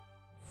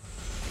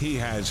he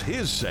has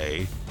his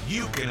say,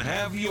 you can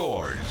have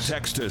yours.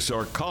 Text us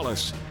or call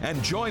us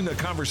and join the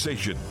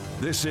conversation.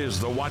 This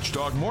is the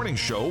Watchdog Morning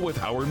Show with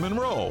Howard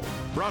Monroe,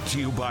 brought to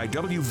you by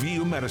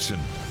WVU Medicine.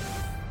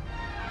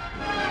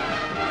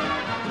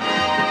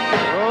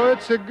 Oh,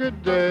 it's a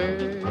good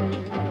day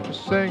for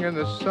singing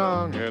this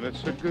song, and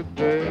it's a good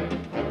day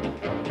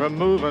for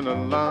moving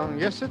along.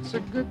 Yes, it's a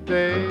good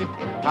day.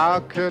 How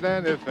could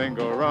anything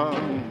go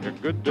wrong? A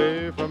good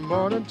day from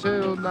morning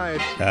till night.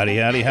 Howdy,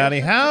 howdy, howdy,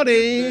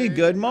 howdy.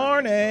 Good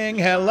morning.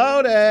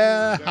 Hello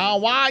there.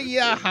 How are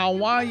ya?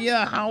 How are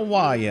ya? How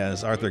are ya?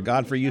 As Arthur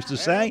Godfrey used to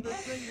say.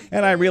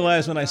 And I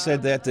realized when I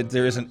said that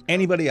there isn't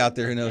anybody out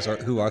there who knows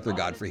who Arthur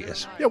Godfrey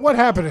is. Yeah, what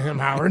happened to him,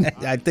 Howard?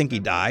 I think he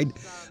died.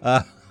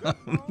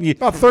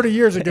 About 30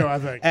 years ago, I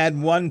think. At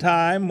one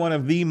time, one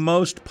of the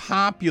most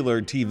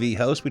popular TV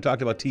hosts. We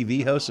talked about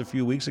TV hosts a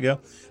few weeks ago.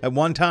 At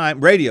one time,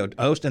 radio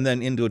host and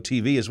then into a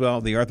TV as well.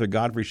 The Arthur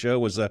Godfrey Show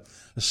was a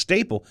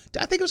staple.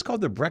 I think it was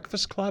called The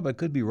Breakfast Club. I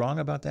could be wrong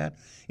about that.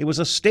 It was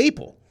a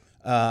staple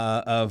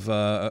of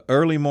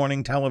early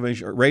morning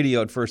television, or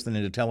radio at first, then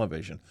into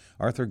television.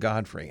 Arthur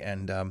Godfrey.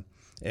 And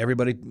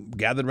everybody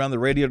gathered around the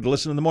radio to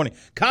listen in the morning.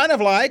 Kind of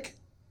like...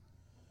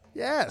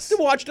 Yes. The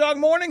Watchdog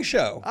Morning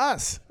Show.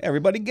 Us.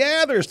 Everybody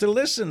gathers to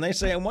listen. They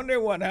say, I wonder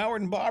what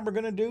Howard and Bob are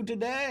going to do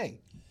today.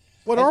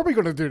 What are we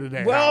going to do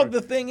today, Well, Howard?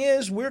 the thing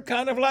is, we're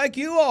kind of like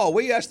you all.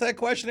 We ask that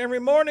question every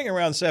morning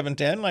around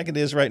 7:10, like it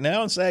is right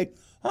now, and say,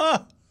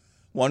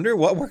 wonder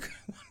what we're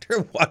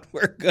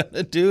going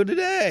to do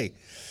today.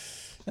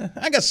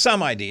 I got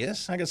some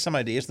ideas.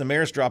 The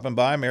mayor's dropping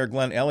by. Mayor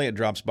Glenn Elliott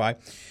drops by.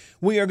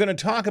 We are going to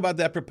talk about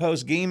that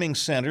proposed gaming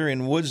center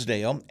in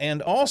Woodsdale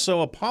and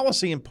also a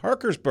policy in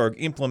Parkersburg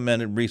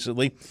implemented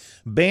recently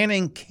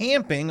banning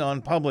camping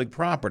on public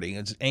property.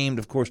 It's aimed,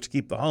 of course, to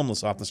keep the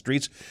homeless off the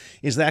streets.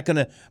 Is that going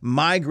to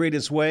migrate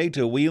its way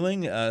to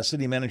Wheeling?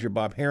 City Manager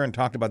Bob Herron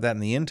talked about that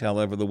in the Intel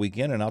over the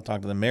weekend, and I'll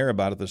talk to the mayor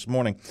about it this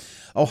morning.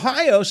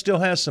 Ohio still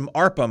has some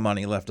ARPA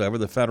money left over,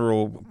 the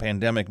federal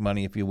pandemic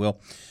money, if you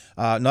will.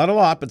 Not a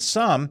lot, but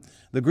some.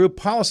 The group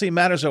Policy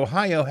Matters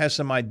Ohio has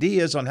some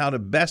ideas on how to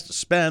best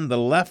spend the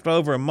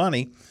leftover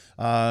money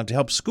to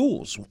help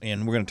schools.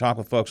 And we're going to talk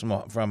with folks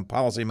from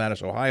Policy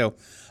Matters Ohio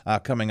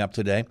coming up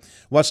today.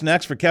 What's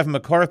next for Kevin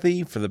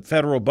McCarthy, for the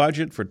federal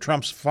budget, for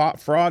Trump's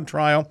fraud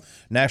trial?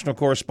 National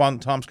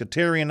correspondent Tom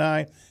Scuteri and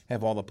I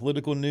have all the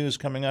political news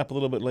coming up a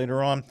little bit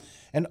later on.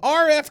 And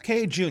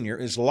RFK Jr.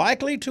 is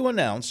likely to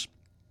announce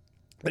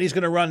that he's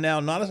going to run now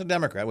not as a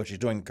Democrat, which he's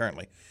doing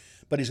currently,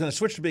 but he's going to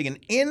switch to being an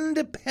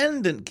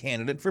independent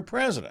candidate for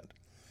president.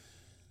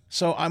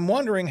 So I'm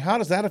wondering, how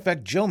does that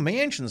affect Joe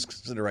Manchin's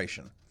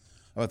consideration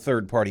of a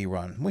third-party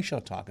run? We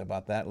shall talk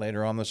about that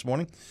later on this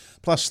morning.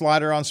 Plus,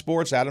 Slider on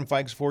sports, Adam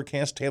Fike's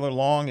forecast. Taylor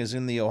Long is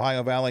in the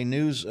Ohio Valley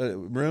News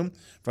room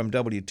from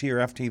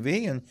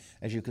WTRF-TV. And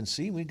as you can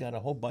see, we got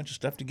a whole bunch of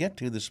stuff to get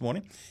to this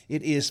morning.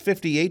 It is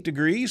 58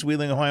 degrees,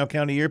 Wheeling, Ohio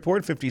County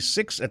Airport,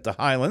 56 at the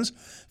Highlands,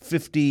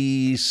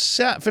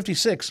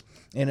 56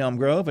 in Elm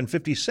Grove, and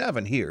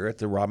 57 here at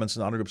the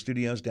Robinson Auto Group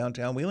Studios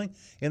downtown Wheeling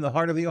in the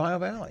heart of the Ohio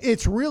Valley.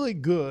 It's really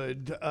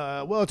good.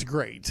 It's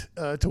great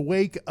to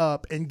wake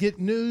up and get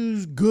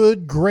news,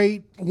 good,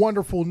 great,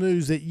 wonderful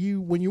news that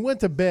when you went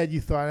to bed,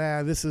 you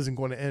thought, this isn't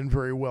going to end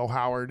very well,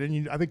 Howard.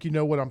 And I think you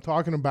know what I'm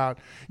talking about.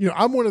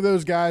 I'm one of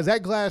those guys,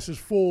 that glass is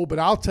full, but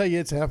I'll tell you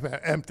it's half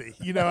empty.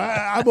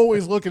 I'm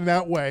always looking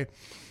that way.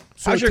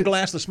 So how's your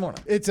glass this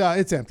morning? It's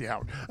empty,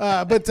 Howard.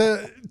 But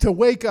to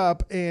wake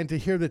up and to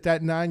hear that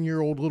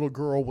 9-year-old little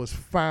girl was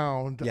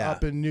found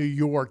up in New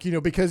York,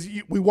 because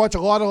we watch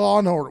a lot of Law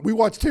and Order. We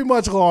watch too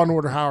much Law and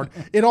Order, Howard.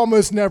 It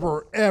almost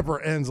never,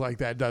 ever ends like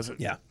that, does it?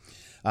 Yeah.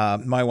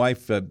 My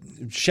wife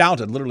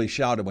literally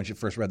shouted when she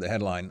first read the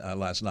headline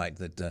last night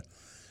that,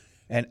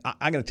 and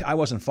I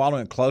wasn't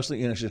following it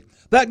closely. She said,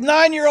 that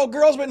 9-year-old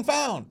girl's been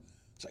found.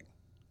 It's like,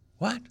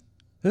 what?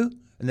 Who?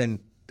 And then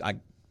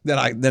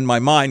my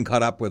mind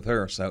caught up with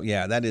her. So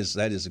yeah, that is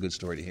a good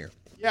story to hear.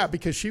 Yeah,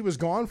 because she was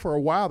gone for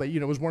a while. That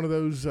it was one of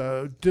those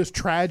just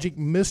tragic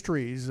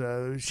mysteries.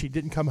 She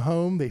didn't come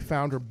home. They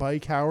found her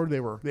bike, Howard. They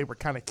were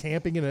kind of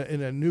camping in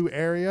a new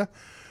area,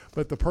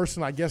 but the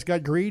person, I guess,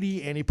 got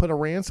greedy and he put a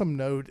ransom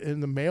note in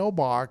the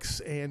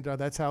mailbox, and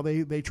that's how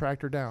they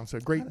tracked her down. So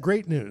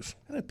great news.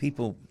 How do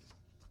people?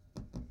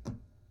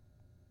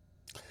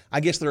 I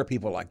guess there are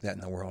people like that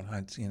in the world.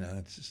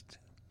 It's just,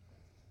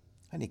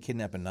 how do you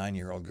kidnap a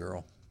 9-year-old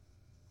girl?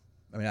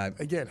 I mean,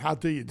 again, how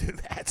do you do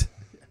that?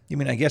 I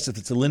mean, I guess if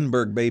it's a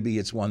Lindbergh baby,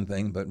 it's one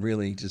thing, but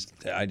really,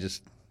 yeah.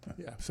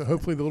 So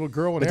hopefully the little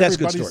girl and everybody's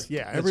good story.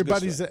 Yeah,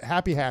 everybody's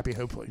happy.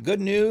 Hopefully, good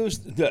news.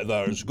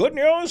 There's good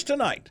news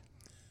tonight.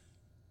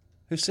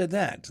 Who said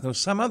that?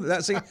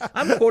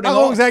 I'm quoting.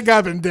 How long has that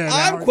guy been dead?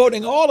 I'm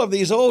quoting all of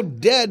these old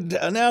dead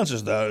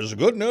announcers. There's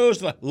good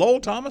news.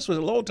 Lowell Thomas, was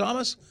it Lowell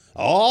Thomas?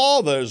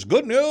 Oh, there's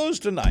good news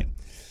tonight.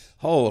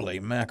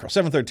 Holy mackerel!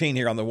 7:13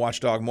 here on the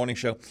Watchdog Morning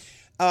Show.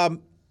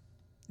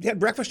 You had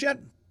breakfast yet?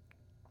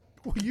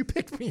 Well, you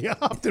picked me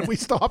up. Did we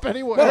stop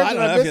anywhere? Well, I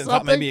don't know. miss If you thought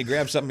something? maybe you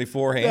grabbed something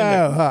beforehand.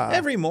 Uh-huh.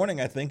 Every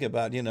morning I think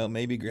about,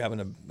 maybe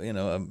grabbing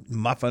a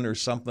muffin or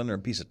something or a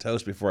piece of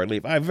toast before I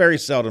leave. I very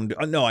seldom do.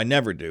 No, I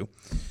never do.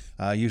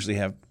 I usually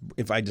have,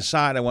 if I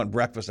decide I want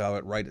breakfast, I'll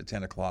have it right at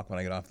 10 o'clock when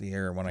I get off the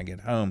air or when I get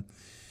home.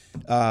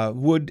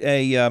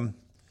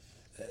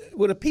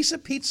 Would a piece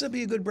of pizza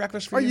be a good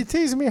breakfast for you? Are you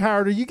teasing me,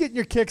 Howard? Are you getting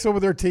your kicks over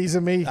there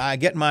teasing me? I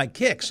get my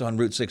kicks on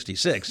Route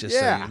 66, just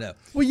so you know.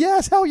 Well,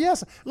 yes, hell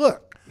yes.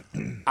 Look,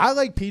 I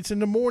like pizza in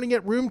the morning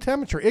at room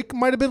temperature. It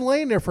might have been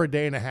laying there for a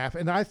day and a half,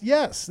 and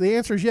yes, the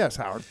answer is yes,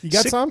 Howard. You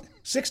got some?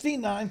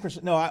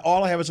 69%. No,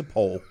 all I have is a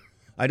poll.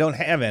 I don't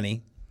have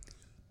any.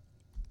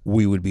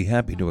 We would be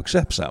happy to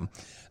accept some.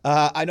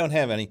 I don't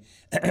have any.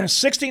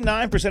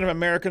 69% of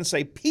Americans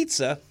say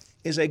pizza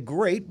is a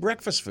great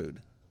breakfast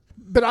food.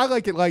 But I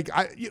like it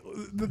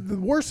the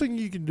worst thing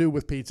you can do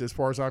with pizza, as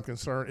far as I'm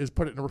concerned, is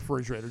put it in the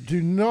refrigerator.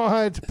 Do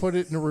not put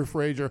it in the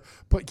refrigerator.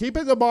 Keep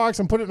it in the box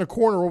and put it in the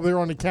corner over there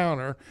on the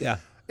counter. Yeah.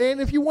 And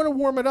if you want to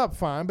warm it up,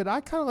 fine. But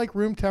I kind of like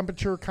room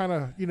temperature, kind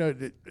of,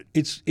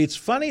 It's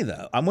funny,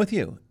 though. I'm with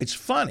you. It's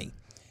funny.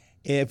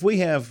 If we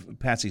have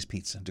Patsy's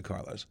Pizza,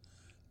 DeCarlo's,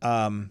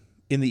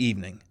 in the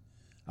evening,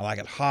 I like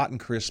it hot and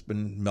crisp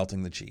and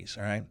melting the cheese,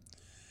 all right?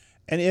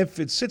 And if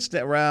it sits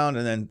around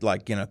and then,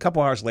 a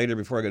couple hours later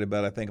before I go to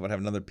bed, I think about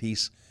having another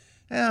piece.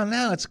 Oh,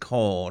 now it's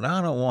cold.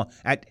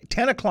 At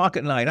 10 o'clock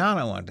at night, I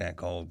don't want that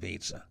cold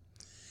pizza.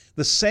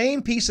 The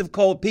same piece of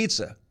cold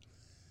pizza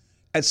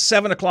at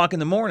 7 o'clock in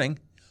the morning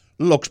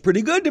looks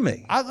pretty good to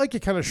me. I like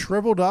it kind of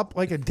shriveled up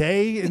like a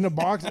day in the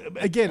box.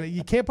 Again,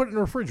 you can't put it in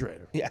the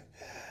refrigerator. Yeah.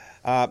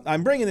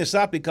 I'm bringing this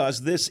up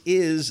because this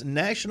is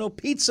National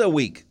Pizza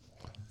Week.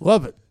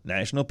 Love it.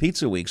 National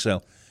Pizza Week.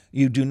 So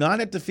you do not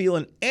have to feel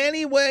in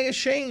any way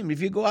ashamed if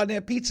you go out and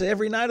have pizza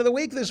every night of the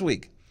week this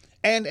week.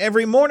 And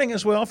every morning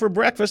as well for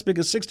breakfast,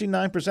 because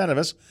 69% of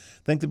us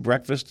think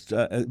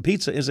that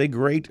pizza is a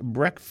great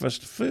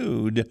breakfast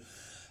food.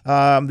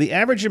 The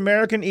average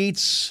American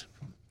eats,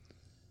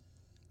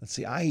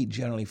 I eat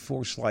generally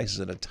 4 slices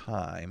at a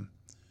time.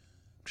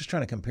 I'm just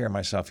trying to compare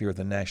myself here with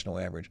the national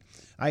average.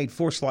 I eat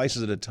 4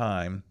 slices at a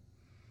time.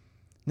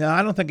 No,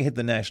 I don't think I hit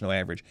the national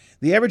average.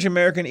 The average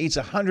American eats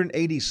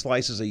 180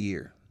 slices a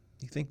year.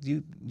 Do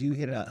you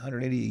hit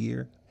 180 a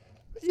year?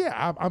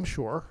 Yeah, I'm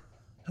sure.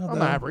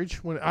 I'm average.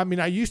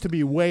 I used to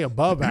be way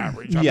above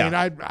average. I mean,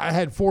 I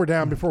had 4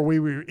 down before we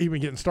were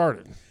even getting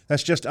started.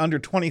 That's just under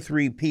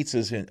 23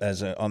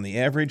 pizzas on the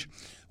average,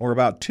 or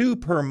about 2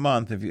 per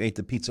month if you ate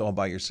the pizza all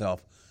by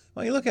yourself.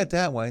 Well, you look at it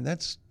that way.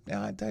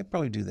 I'd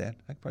probably do that.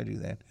 I could probably do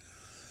that.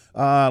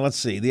 Let's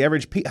see. The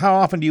average. How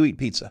often do you eat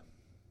pizza?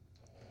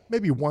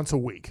 Maybe once a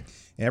week.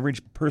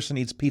 Average person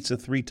eats pizza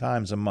 3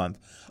 times a month.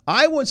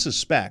 I would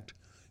suspect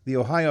the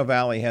Ohio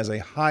Valley has a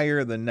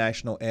higher than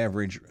national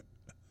average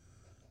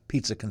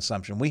pizza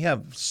consumption. We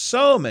have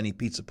so many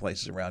pizza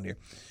places around here.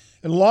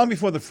 And long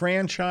before the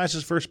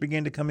franchises first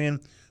began to come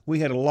in, we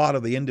had a lot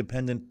of the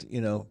independent,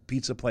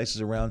 pizza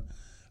places around.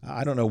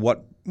 I don't know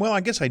what. Well,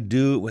 I guess I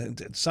do.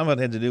 Some of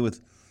it had to do with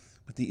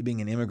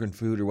being an immigrant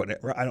food or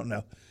whatever. I don't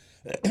know.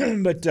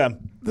 But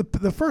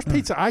the first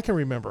pizza I can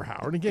remember,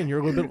 Howard, again, you're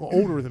a little bit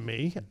older than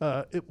me,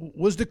 it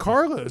was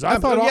DeCarlo's. I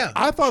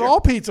thought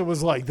all pizza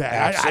was like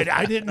that.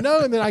 I didn't know.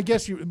 And then I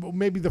guess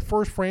maybe the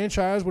first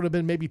franchise would have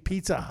been maybe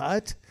Pizza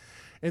Hut.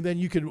 And then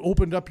you could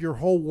open up your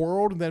whole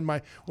world. And then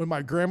when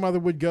my grandmother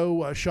would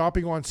go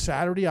shopping on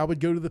Saturday, I would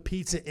go to the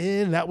Pizza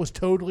Inn. That was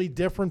totally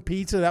different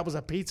pizza. That was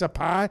a pizza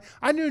pie.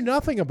 I knew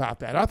nothing about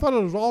that. I thought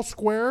it was all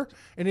square,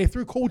 and they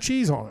threw cold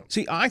cheese on it.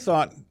 See, I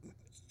thought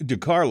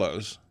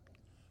DeCarlo's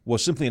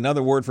was simply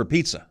another word for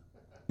pizza.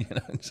 You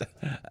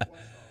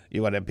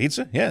want to have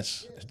pizza?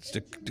 Yes, it's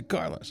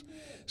DeCarlo's.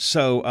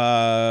 So,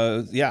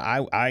 in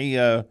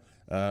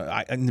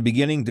the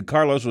beginning,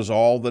 DeCarlo's was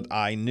all that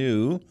I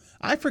knew.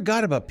 I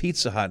forgot about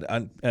Pizza Hut,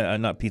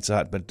 not Pizza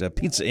Hut, but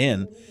Pizza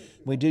Inn.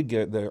 We did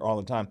get there all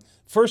the time.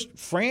 First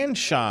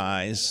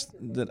franchise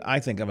that I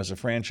think of as a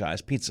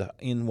franchise, Pizza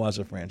Inn was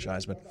a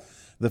franchise, but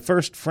the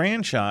first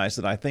franchise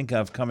that I think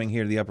of coming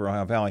here to the Upper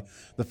Ohio Valley,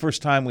 the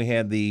first time we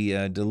had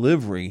the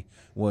delivery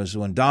was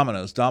when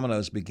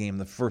Domino's became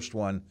the first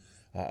one.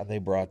 They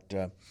brought,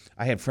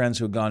 I had friends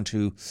who had gone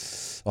to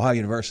Ohio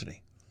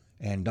University,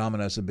 and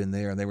Domino's had been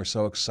there, and they were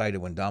so excited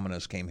when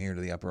Domino's came here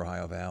to the Upper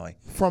Ohio Valley.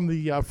 From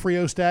the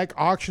Frio Stack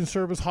Auction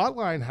Service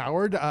Hotline,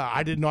 Howard,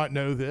 I did not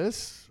know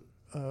this.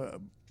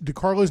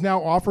 DeCarlo's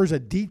now offers a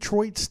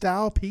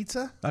Detroit-style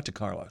pizza? Not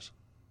DeCarlo's.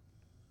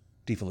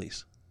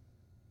 DeFelice.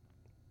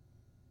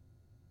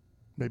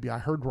 Maybe I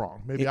heard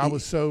wrong. Maybe I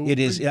was so... It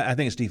is. Yeah, I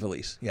think it's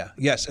DeFelice. Yeah.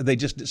 Yes, they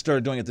just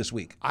started doing it this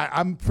week.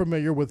 I'm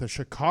familiar with a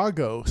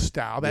Chicago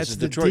style. That's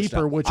the Detroit deeper,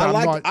 style. which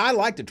I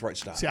like Detroit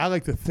style. See, I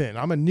like the thin.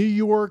 I'm a New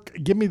York.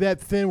 Give me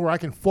that thin where I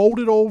can fold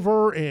it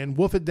over and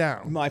woof it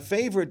down. My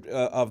favorite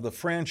of the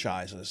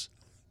franchises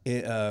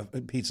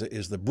pizza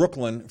is the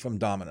Brooklyn from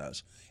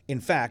Domino's. In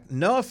fact,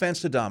 no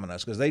offense to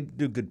Domino's, because they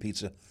do good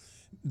pizza.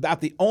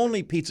 About the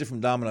only pizza from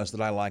Domino's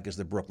that I like is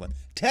the Brooklyn.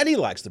 Teddy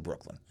likes the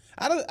Brooklyn.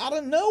 Out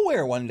of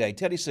nowhere one day,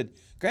 Teddy said,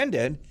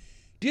 "Granddad,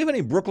 do you have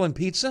any Brooklyn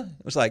pizza?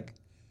 It was like,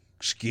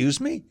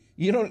 excuse me?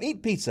 You don't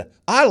eat pizza.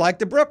 I like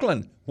the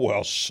Brooklyn.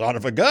 Well, son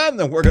of a gun,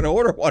 then we're going to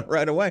order one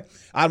right away.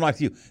 I'm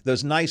like you.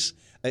 Those nice,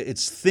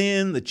 it's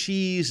thin, the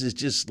cheese is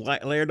just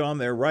layered on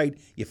there right.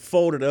 You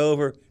fold it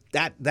over.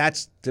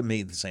 That's, to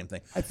me, the same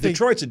thing.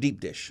 Detroit's a deep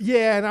dish.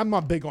 Yeah, and I'm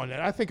not big on that.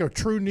 I think a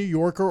true New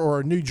Yorker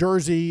or a New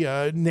Jersey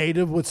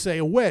native would say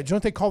a wedge.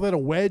 Don't they call that a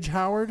wedge,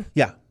 Howard?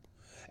 Yeah.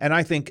 And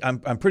I think,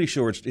 I'm pretty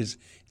sure it's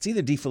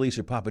either De Felice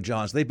or Papa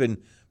John's. They've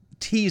been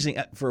teasing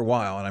it for a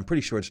while, and I'm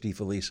pretty sure it's De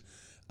Felice.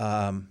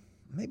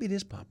 Maybe it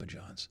is Papa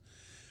John's.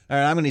 All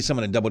right, I'm going to need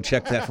someone to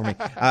double-check that for me.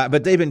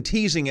 But they've been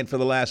teasing it for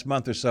the last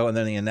month or so, and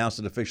then they announced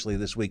it officially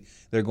this week.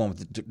 They're going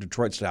with the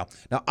Detroit style.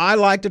 Now, I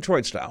like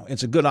Detroit style.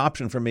 It's a good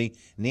option for me.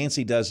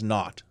 Nancy does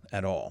not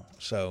at all.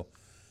 So,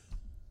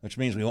 which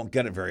means we won't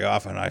get it very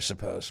often, I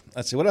suppose.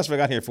 Let's see. What else have I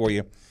got here for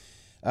you?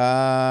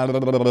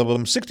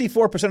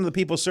 64% of the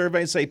people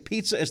surveyed say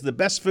pizza is the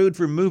best food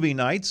for movie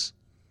nights.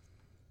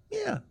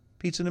 Yeah,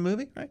 pizza in a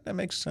movie, right? That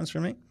makes sense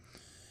for me.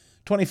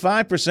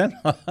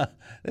 25%.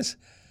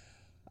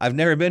 I've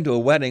never been to a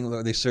wedding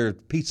where they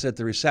served pizza at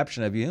the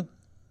reception. Have you?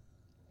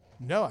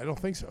 No, I don't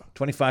think so.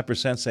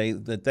 25% say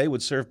that they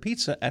would serve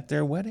pizza at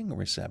their wedding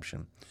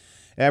reception.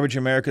 Average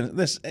American,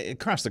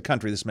 across the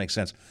country, this makes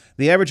sense.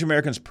 The average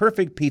American's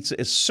perfect pizza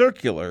is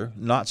circular,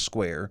 not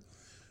square.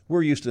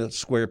 We're used to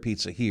square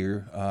pizza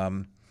here,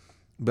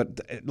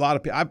 but a lot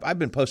of people. I've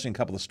been posting a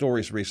couple of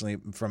stories recently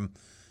from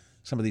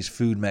some of these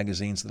food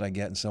magazines that I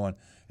get and so on,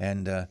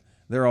 and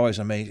they're always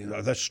amazing.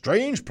 The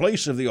strange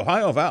place of the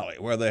Ohio Valley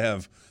where they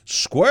have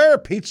square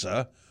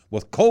pizza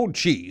with cold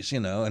cheese,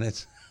 and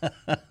it's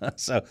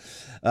so.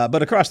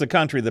 But across the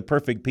country, the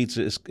perfect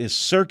pizza is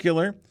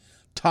circular,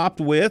 topped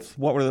with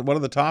what are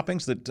the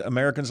toppings that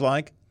Americans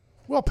like?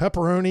 Well,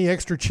 pepperoni,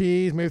 extra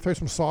cheese, maybe throw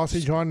some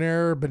sausage on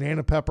there,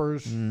 banana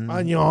peppers,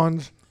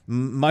 onions.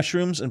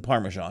 Mushrooms and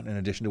Parmesan, in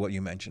addition to what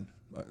you mentioned.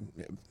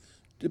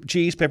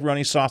 Cheese,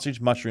 pepperoni,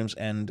 sausage, mushrooms,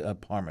 and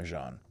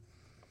Parmesan.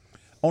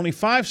 Only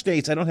 5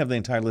 states, I don't have the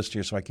entire list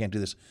here, so I can't do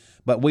this,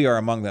 but we are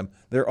among them.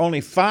 There are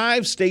only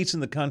 5 states in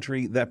the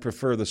country that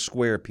prefer the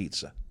square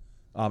pizza.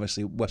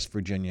 Obviously, West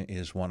Virginia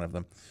is one of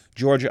them.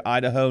 Georgia,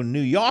 Idaho,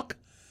 New York,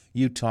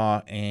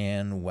 Utah,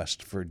 and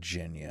West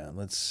Virginia.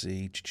 Let's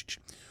see.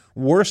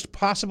 Worst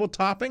possible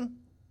topping?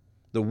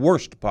 The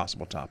worst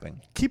possible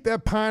topping. Keep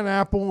that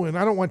pineapple, and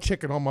I don't want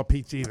chicken on my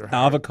pizza either.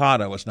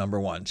 Avocado is number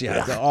 1.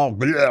 Yeah. All,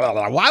 blah, blah,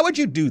 blah. Why would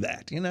you do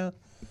that,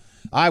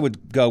 I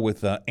would go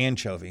with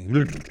anchovy.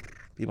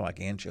 People like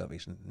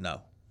anchovies.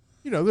 No.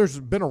 There's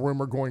been a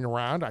rumor going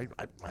around. I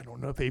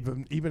don't know if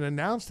they've even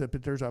announced it,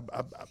 but there's a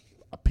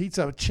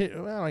pizza chain.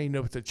 I don't even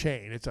know if it's a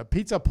chain. It's a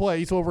pizza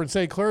place over in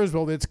St.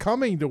 Clairsville that's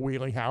coming to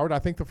Wheeling, Howard. I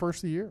think the first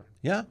of the year.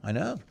 Yeah, I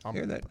know. I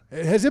hear that.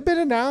 Has it been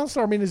announced?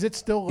 Or, is it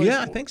still?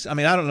 Yeah, I think so. I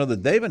don't know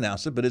that they've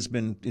announced it, but it's a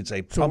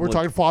public. So we're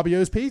talking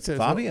Fabio's Pizza.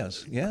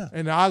 Fabio's, yeah.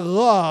 And I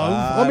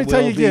love. Let me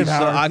tell you again,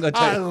 Howard.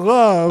 I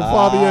love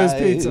Fabio's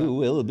Pizza. I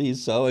will be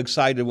so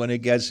excited when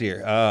it gets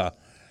here.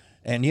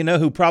 And you know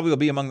who probably will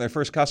be among their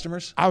first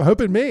customers? I'm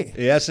hoping me.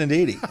 Yes,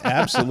 indeedy.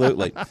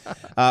 Absolutely.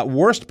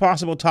 Worst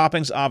possible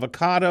toppings,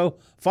 avocado,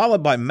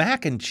 followed by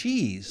mac and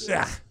cheese.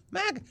 Yeah.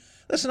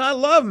 Listen, I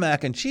love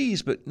mac and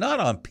cheese, but not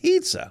on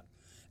pizza.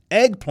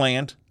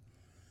 Eggplant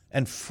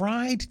and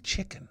fried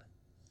chicken.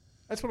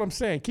 That's what I'm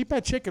saying. Keep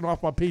that chicken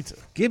off my pizza.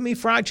 Give me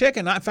fried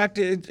chicken. In fact,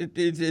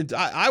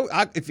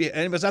 if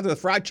anybody's out there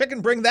with fried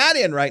chicken, bring that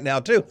in right now,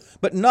 too.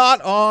 But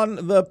not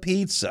on the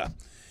pizza.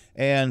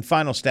 And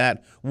final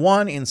stat,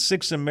 1 in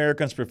 6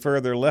 Americans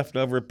prefer their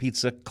leftover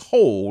pizza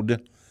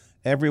cold.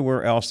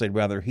 Everywhere else, they'd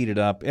rather heat it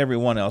up.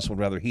 Everyone else would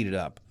rather heat it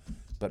up.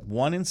 But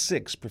 1 in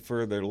 6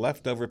 prefer their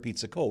leftover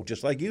pizza cold,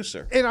 just like you,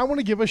 sir. And I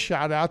want to give a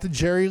shout out to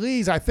Jerry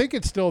Lee's. I think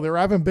it's still there.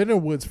 I haven't been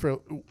in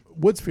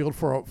Woodsfield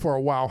for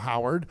a while,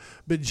 Howard.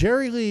 But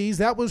Jerry Lee's,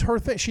 that was her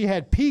thing. She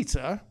had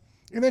pizza,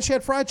 and then she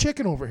had fried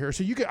chicken over here.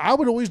 So I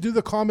would always do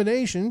the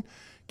combination.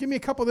 Give me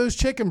a couple of those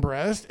chicken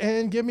breasts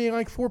and give me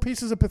like 3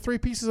 pieces of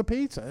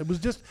pizza. It was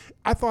just,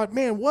 I thought,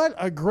 man, what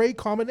a great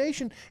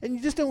combination. And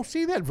you just don't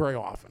see that very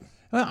often.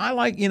 Well, I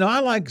like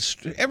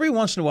every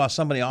once in a while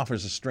somebody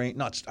offers a strange,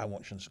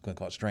 shouldn't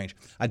call it strange,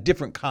 a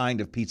different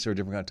kind of pizza or a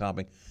different kind of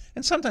topping.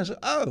 And sometimes,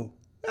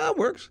 that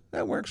works.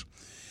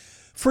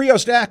 Frio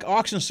Stack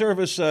auction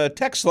service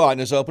text line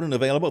is open and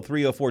available at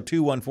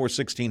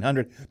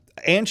 304-214-1600.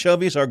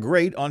 Anchovies are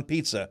great on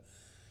pizza.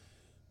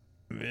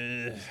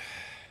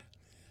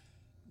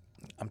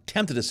 I'm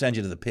tempted to send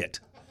you to the pit,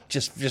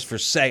 just for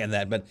saying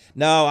that. But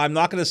no, I'm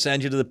not going to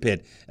send you to the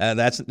pit.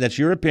 That's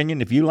your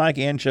opinion. If you like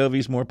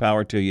anchovies, more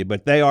power to you.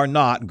 But they are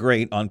not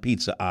great on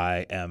pizza.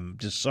 I am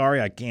just sorry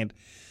I can't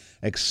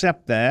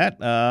accept that.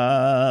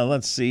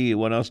 Let's see.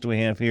 What else do we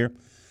have here?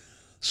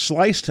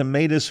 Sliced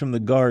tomatoes from the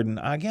garden.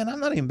 Again, I'm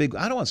not even big.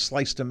 I don't want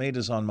sliced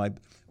tomatoes on my.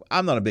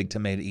 I'm not a big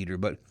tomato eater,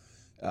 but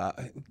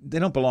they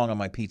don't belong on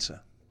my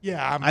pizza.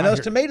 Yeah, I know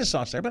there's tomato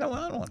sauce there, but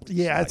I don't want.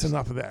 Yeah, sliced. That's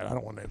enough of that. I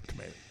don't want to have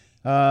tomato.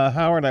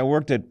 Howard, I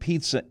worked at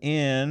Pizza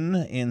Inn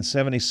in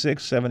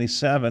 76,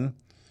 77.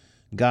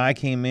 Guy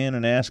came in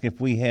and asked if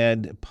we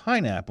had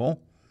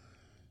pineapple.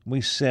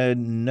 We said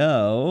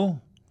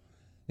no.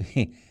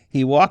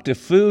 He walked to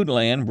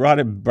Foodland,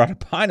 brought a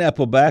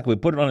pineapple back. We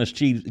put it on his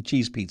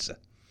cheese pizza.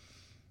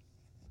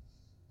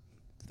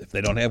 If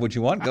they don't have what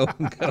you want, go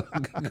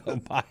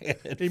buy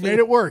it. He made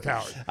it work,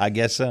 Howard. I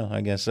guess so.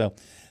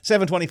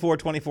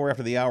 7:24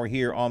 after the hour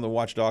here on the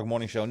Watchdog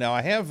Morning Show. Now,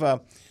 I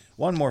have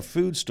one more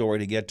food story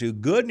to get to.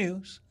 Good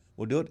news.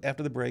 We'll do it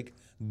after the break.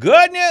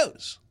 Good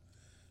news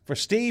for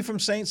Steve from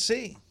St.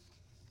 C.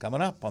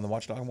 Coming up on the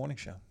Watchdog Morning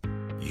Show.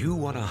 You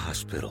want a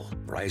hospital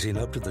rising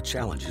up to the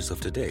challenges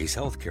of today's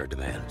healthcare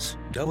demands.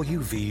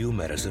 WVU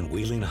Medicine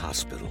Wheeling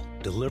Hospital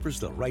delivers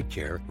the right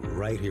care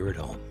right here at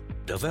home.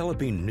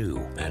 Developing new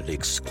and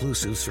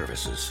exclusive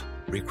services.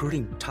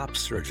 Recruiting top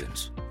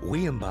surgeons.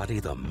 We embody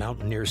the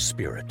mountaineer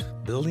spirit,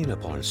 building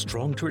upon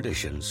strong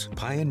traditions,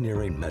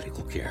 pioneering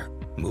medical care.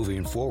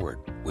 Moving forward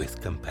with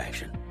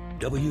compassion.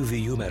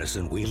 WVU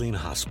Medicine Wheeling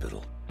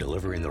Hospital.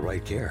 Delivering the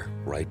right care,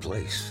 right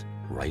place,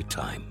 right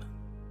time.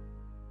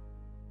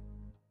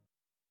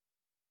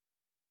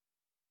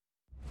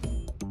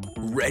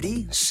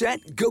 Ready,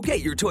 set, go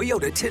get your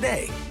Toyota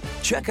today.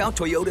 Check out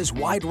Toyota's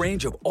wide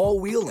range of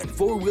all-wheel and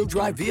four-wheel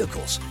drive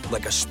vehicles,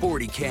 like a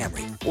sporty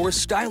Camry or a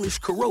stylish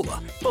Corolla,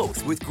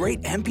 both with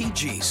great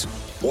MPGs.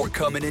 Or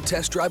come in and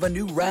test drive a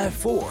new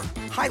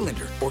RAV4,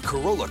 Highlander, or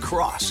Corolla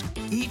Cross,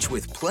 each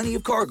with plenty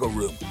of cargo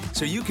room,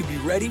 so you can be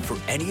ready for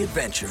any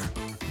adventure.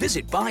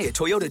 Visit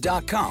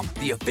buyatoyota.com,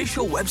 the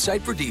official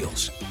website for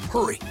deals.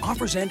 Hurry,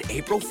 offers end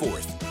April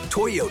 4th.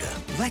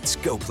 Toyota, let's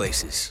go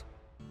places.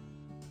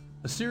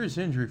 A serious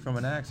injury from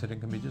an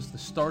accident can be just the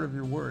start of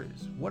your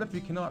worries. What if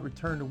you cannot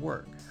return to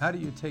work? How do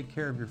you take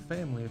care of your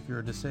family if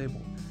you're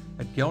disabled?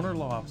 At Gelner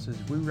Law Offices,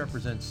 we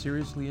represent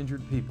seriously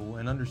injured people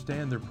and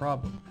understand their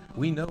problem.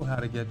 We know how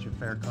to get you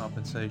fair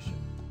compensation.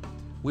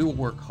 We will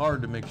work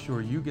hard to make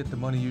sure you get the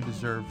money you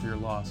deserve for your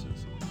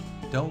losses.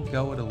 Don't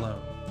go it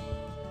alone.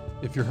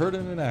 If you're hurt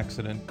in an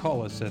accident,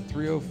 call us at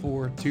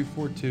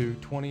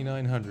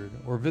 304-242-2900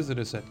 or visit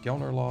us at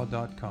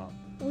gelnerlaw.com.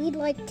 We'd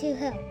like to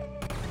help.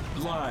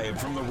 Live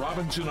from the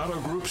Robinson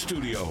Auto Group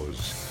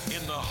studios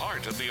in the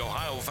heart of the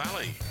Ohio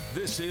Valley,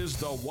 this is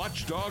the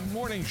Watchdog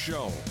Morning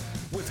Show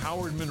with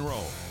Howard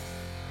Monroe.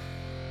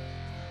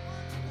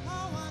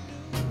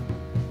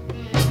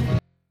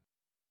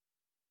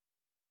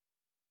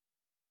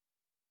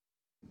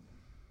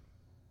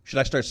 Should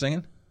I start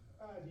singing? Do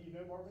you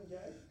know Marvin Gaye?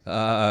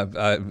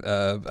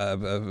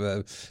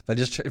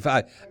 If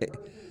I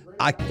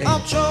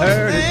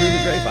heard it through the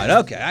grapevine.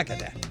 Okay, I got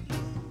that.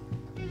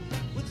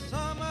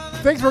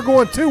 Things were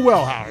going too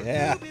well, Howard.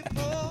 Yeah.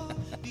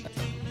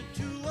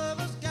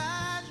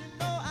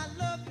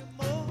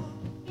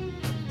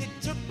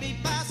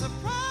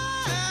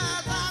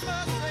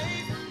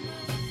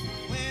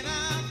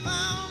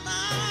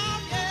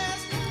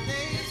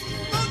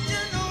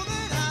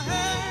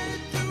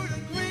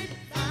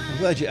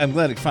 I'm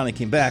glad it finally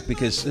came back,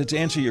 because to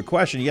answer your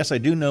question, yes, I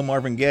do know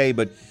Marvin Gaye,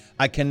 but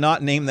I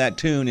cannot name that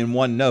tune in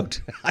one note.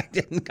 I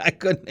couldn't.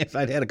 If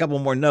I'd had a couple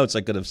more notes,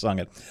 I could have sung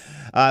it.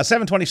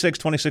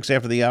 7:26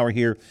 after the hour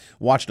here,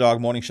 Watchdog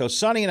Morning Show.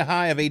 Sunny and a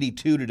high of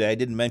 82 today. I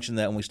didn't mention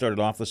that when we started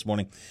off this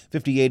morning.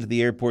 58 at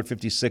the airport,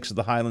 56 at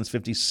the Highlands,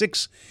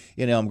 56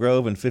 in Elm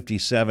Grove, and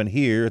 57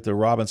 here at the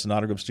Robinson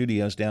Auto Group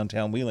Studios,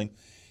 downtown Wheeling,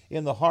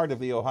 in the heart of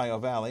the Ohio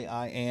Valley.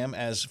 I am,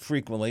 as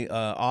frequently,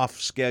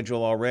 off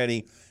schedule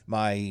already.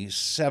 My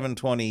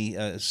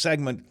 7:20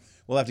 segment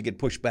will have to get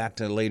pushed back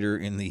to later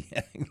in the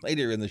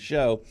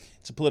show.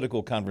 It's a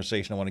political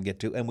conversation I want to get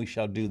to, and we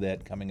shall do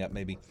that coming up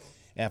maybe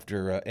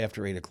after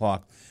 8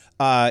 o'clock.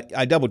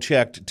 I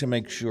double-checked to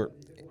make sure,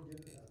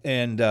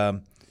 and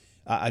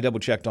I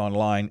double-checked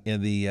online.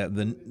 In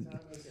the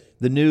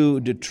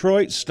new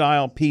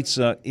Detroit-style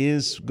pizza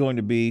is going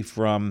to be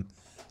from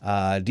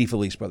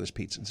DeFelice Brothers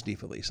Pizza. It's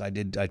DeFelice. I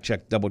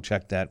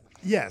double-checked that.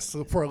 Yes,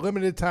 so for a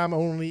limited time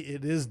only,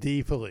 it is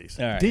DeFelice.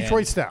 Right,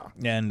 Detroit style.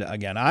 And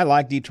again, I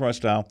like Detroit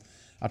style.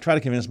 I'll try to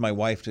convince my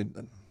wife to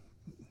at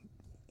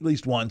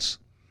least once.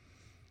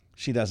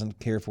 She doesn't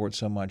care for it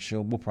so much.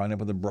 We'll probably end up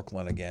with the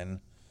Brooklyn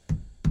again.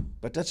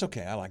 But that's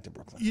okay. I like the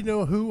Brooklyn. You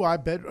know who I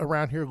bet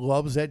around here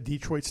loves that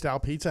Detroit style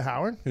pizza,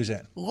 Howard? Who's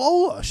that?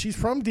 Lola. She's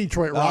from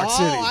Detroit Rock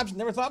City. I've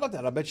never thought about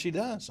that. I bet she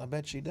does.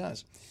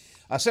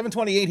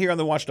 7:28 here on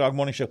the Watchdog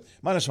Morning Show.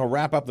 Might as well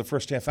wrap up the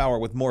first half hour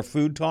with more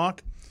food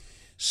talk.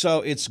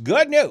 So it's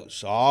good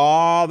news.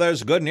 Oh,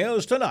 there's good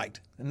news tonight.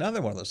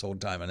 Another one of those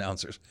old-time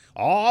announcers.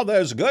 Oh,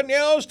 there's good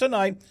news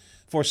tonight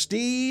for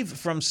Steve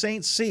from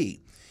St. C.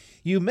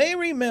 You may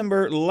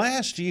remember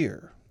last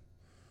year,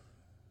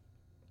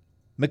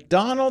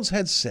 McDonald's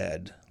had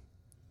said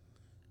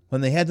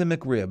when they had the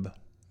McRib,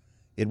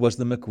 it was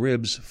the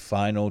McRib's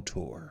final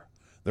tour.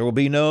 There will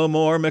be no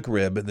more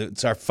McRib.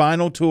 It's our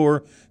final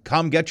tour.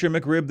 Come get your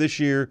McRib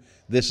this year.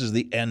 This is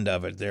the end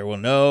of it. There will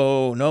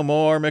no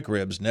more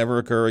McRibs. Never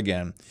occur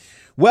again.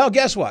 Well,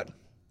 guess what?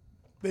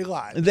 They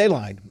lied. They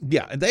lied.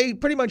 Yeah, they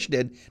pretty much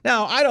did.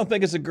 Now, I don't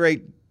think it's a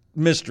great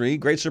mystery,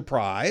 great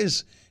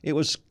surprise. It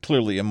was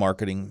clearly a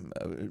marketing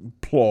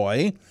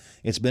ploy.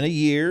 It's been a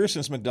year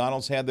since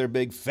McDonald's had their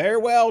big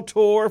farewell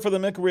tour for the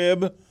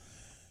McRib.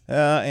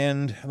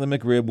 And the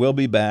McRib will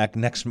be back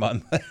next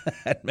month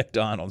at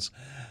McDonald's.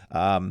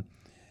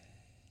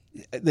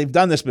 They've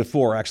done this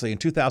before, actually. In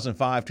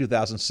 2005,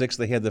 2006,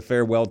 they had the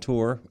farewell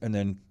tour, and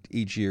then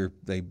each year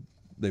they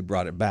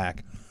brought it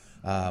back.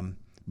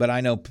 But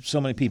I know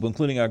so many people,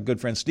 including our good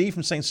friend Steve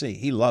from St. C.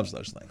 He loves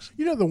those things.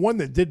 You know, the one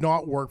that did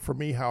not work for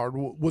me, Howard,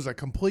 was a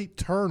complete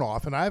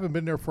turnoff, and I haven't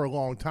been there for a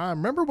long time.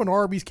 Remember when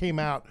Arby's came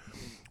out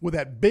with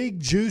that big,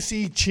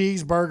 juicy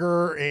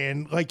cheeseburger,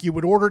 and like you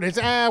would order it, it's,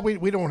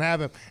 we don't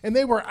have it. And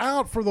they were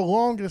out for the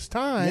longest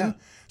time,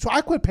 so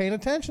I quit paying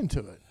attention to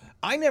it.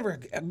 I never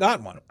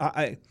got one.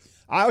 I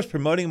was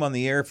promoting them on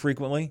the air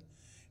frequently,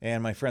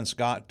 and my friend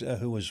Scott,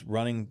 who was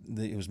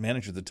he was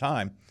manager at the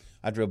time,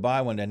 I drove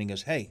by one day, and he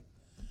goes, hey,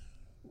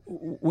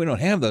 we don't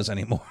have those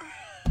anymore.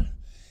 It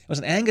was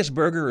an Angus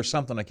burger or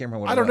something. I can't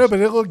remember what it was. I don't know, but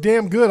it looked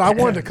damn good. I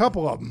wanted a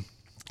couple of them.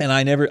 And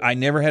I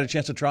never had a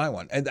chance to try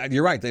one. And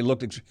you're right. They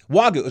looked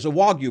Wagyu. It was a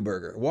Wagyu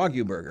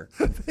burger.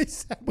 They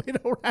said we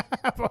don't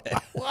have them.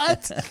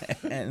 What?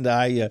 And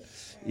I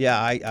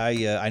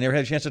never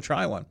had a chance to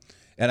try one.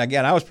 And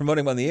again, I was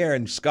promoting them on the air.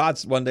 And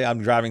Scott's one day,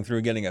 I'm driving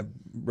through getting a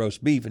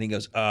roast beef, and he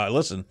goes,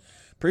 "Listen,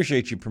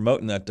 appreciate you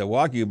promoting that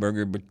Wagyu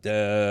burger, but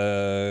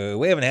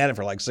we haven't had it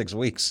for like 6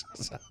 weeks."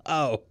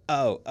 It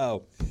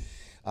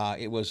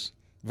was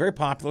very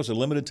popular. It was a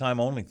limited time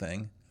only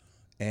thing.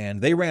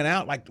 And they ran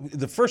out, like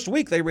the first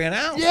week they ran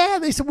out. Yeah,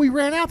 they said we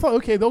ran out. Thought,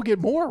 okay, they'll get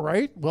more,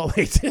 right? Well,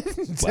 they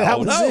didn't. That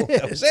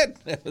was it.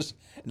 It was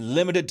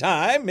limited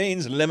time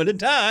means limited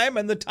time,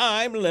 and the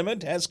time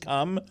limit has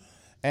come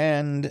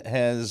and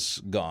has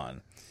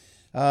gone.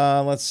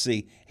 Let's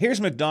see.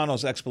 Here's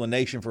McDonald's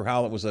explanation for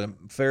how it was a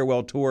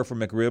farewell tour for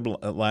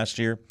McRib last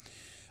year.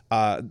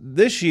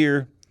 This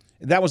year,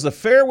 that was the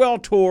farewell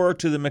tour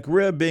to the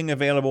McRib being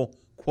available,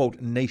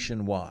 quote,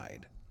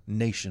 nationwide.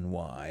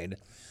 Nationwide.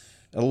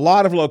 A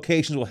lot of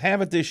locations will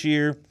have it this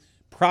year.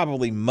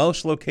 Probably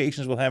most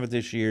locations will have it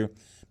this year,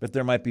 but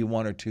there might be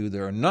one or two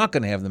that are not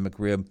going to have the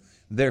McRib.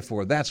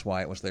 Therefore, that's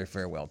why it was their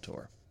farewell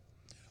tour.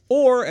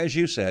 Or, as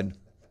you said,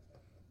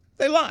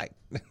 they lied,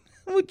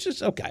 which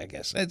is okay, I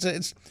guess.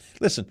 It's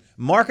listen,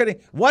 marketing.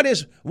 What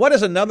is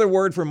another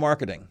word for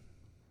marketing?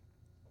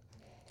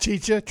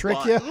 Cheat you, trick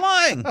you,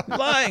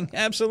 lying.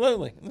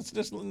 Absolutely, it's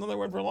just another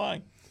word for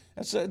lying.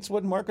 That's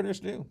what marketers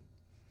do.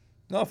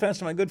 No offense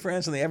to my good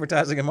friends in the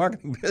advertising and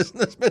marketing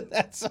business, but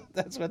that's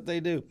what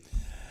they do.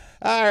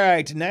 All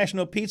right,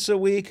 National Pizza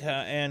Week,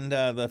 and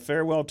the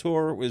farewell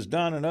tour was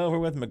done and over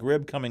with.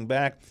 McRib coming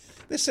back.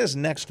 This says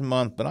next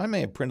month, but I may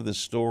have printed this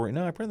story.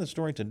 No, I printed the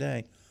story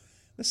today.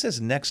 This says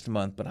next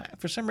month, but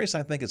for some reason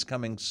I think it's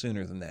coming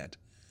sooner than that.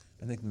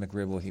 I think the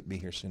McRib will be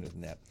here sooner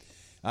than that.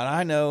 And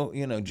I know,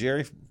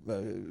 Jerry,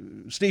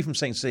 Steve from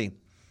St. C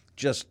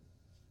just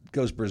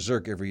goes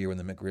berserk every year when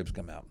the McRibs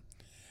come out.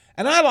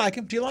 And I like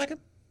him. Do you like him?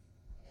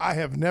 I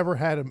have never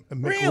had a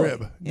McRib.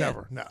 Really?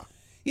 Never, yeah.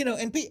 No.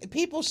 And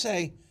people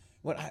say,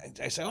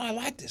 I say, I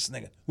like this. And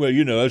they go, well,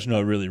 that's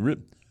not really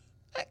rib.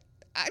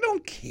 I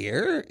don't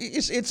care.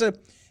 It's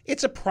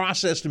a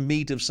processed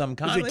meat of some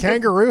kind. Is it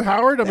kangaroo,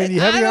 Howard? I mean, do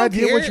you have any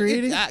idea what you're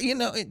eating?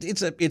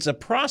 It's a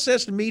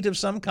processed meat of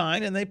some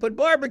kind, and they put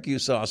barbecue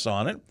sauce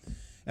on it.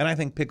 And I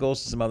think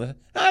pickles and some other.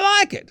 I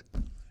like it.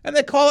 And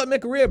they call it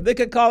McRib. They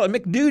could call it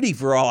McDuty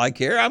for all I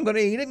care. I'm going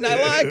to eat it, and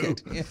I like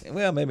it. Yeah,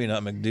 well, maybe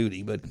not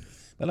McDuty, but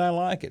I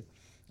like it.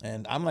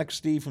 And I'm like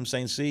Steve from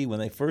St. C. When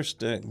they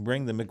first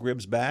bring the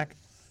McRibs back,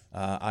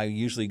 I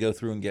usually go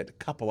through and get a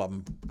couple of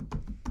them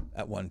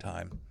at one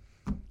time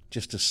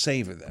just to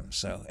savor them.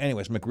 So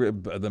anyways, the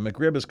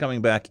McRib is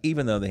coming back,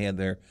 even though they had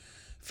their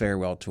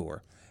farewell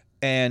tour.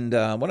 And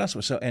what else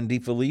was so? And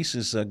DeFelice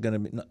is going to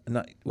be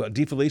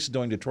DeFelice is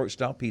doing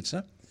Detroit-style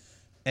pizza.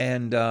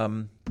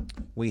 And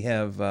we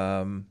have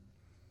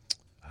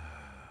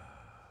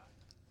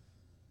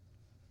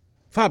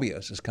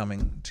Fabio's is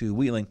coming to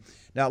Wheeling.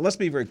 Now, let's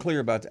be very clear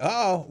about that.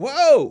 Oh,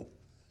 whoa!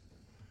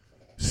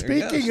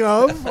 Speaking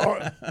of...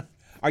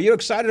 Are you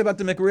excited about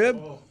the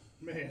McRib? Oh,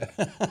 man.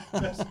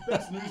 Best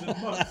news in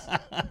months.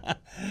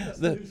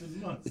 News in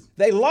months.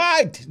 They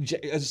lied,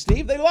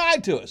 Steve. They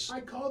lied to us. I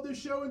called this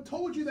show and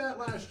told you that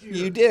last year.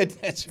 You did.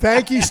 That's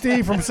Thank you,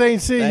 Steve from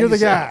St. C. You're the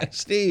guy.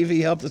 Steve,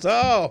 he helped us.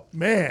 Oh,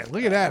 man,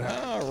 look at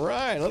that. All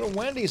right, a little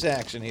Wendy's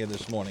action here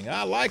this morning.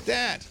 I like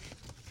that.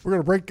 We're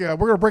gonna break a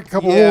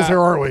couple rules here,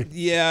 aren't we?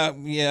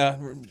 Yeah.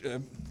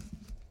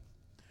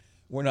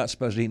 We're not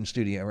supposed to eat in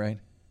studio, right?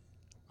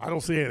 I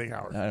don't see anything,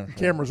 Howard. The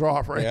cameras are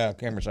off, right? Yeah,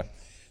 cameras are.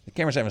 The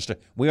cameras haven't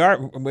started. We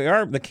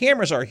are. The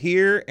cameras are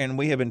here, and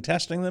we have been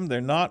testing them.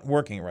 They're not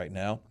working right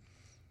now,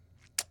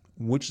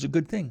 which is a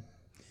good thing.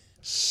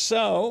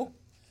 So,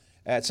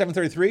 at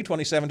 7:33,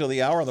 27 till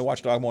the hour on the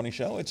Watchdog Morning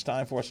Show, it's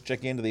time for us to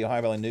check into the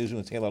Ohio Valley News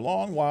with Taylor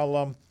Long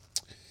while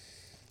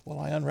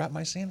I unwrap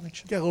my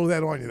sandwich. Get a little of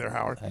that on you there,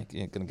 Howard. I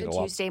ain't gonna get Good a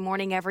lot. Tuesday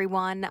morning,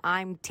 everyone.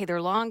 I'm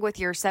Taylor Long with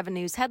your 7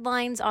 News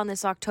headlines on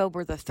this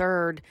October the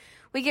 3rd.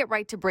 We get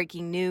right to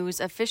breaking news.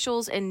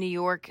 Officials in New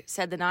York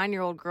said the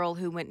 9-year-old girl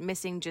who went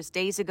missing just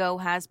days ago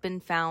has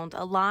been found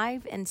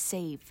alive and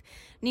safe.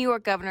 New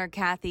York Governor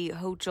Kathy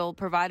Hochul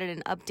provided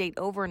an update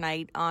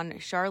overnight on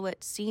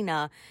Charlotte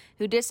Sena,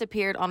 who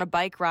disappeared on a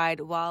bike ride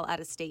while at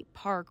a state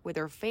park with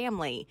her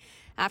family.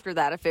 After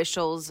that,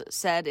 officials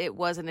said it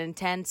was an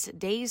intense,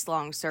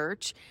 days-long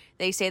search.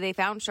 They say they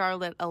found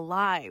Charlotte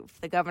alive.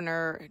 The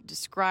governor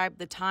described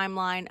the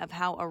timeline of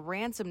how a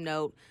ransom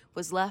note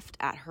was left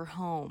at her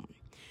home.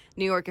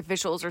 New York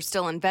officials are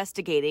still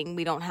investigating.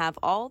 We don't have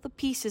all the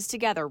pieces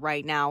together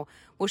right now.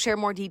 We'll share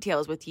more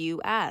details with you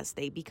as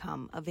they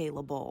become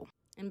available.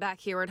 And back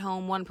here at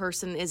home, one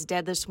person is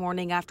dead this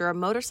morning after a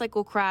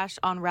motorcycle crash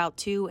on Route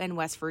 2 in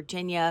West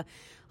Virginia.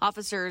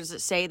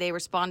 Officers say they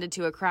responded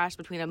to a crash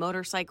between a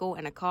motorcycle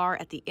and a car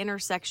at the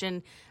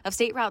intersection of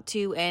State Route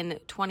 2 and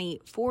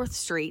 24th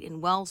Street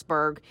in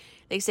Wellsburg.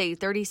 They say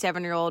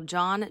 37-year-old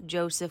John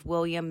Joseph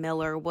William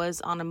Miller was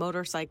on a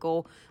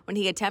motorcycle when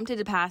he attempted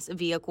to pass a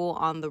vehicle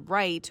on the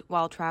right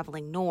while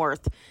traveling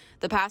north.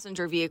 The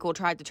passenger vehicle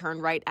tried to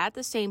turn right at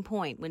the same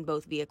point when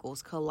both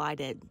vehicles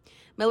collided.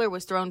 Miller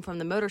was thrown from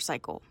the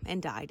motorcycle and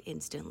died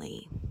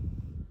instantly.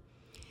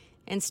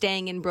 And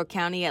staying in Brooke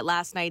County at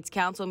last night's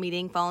council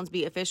meeting,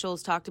 Follansbee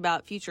officials talked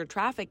about future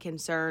traffic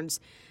concerns.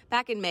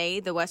 Back in May,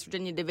 the West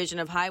Virginia Division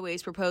of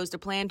Highways proposed a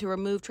plan to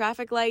remove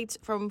traffic lights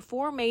from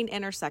 4 main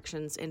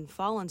intersections in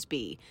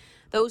Follansbee.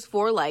 Those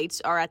 4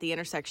 lights are at the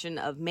intersection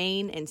of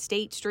Main and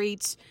State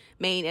Streets,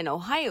 Main and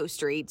Ohio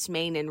Streets,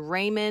 Main and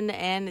Raymond,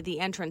 and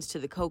the entrance to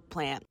the Coke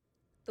plant.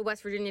 The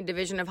West Virginia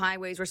Division of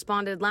Highways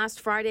responded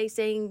last Friday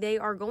saying they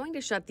are going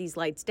to shut these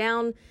lights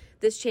down.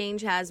 This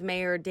change has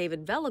Mayor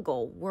David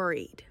Velligol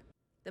worried.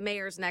 The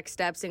mayor's next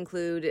steps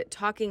include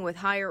talking with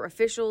higher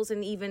officials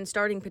and even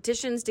starting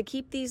petitions to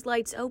keep these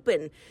lights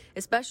open,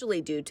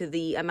 especially due to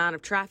the amount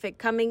of traffic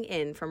coming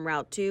in from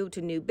Route 2 to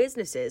new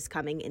businesses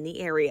coming in the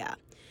area.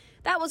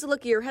 That was a look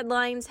at your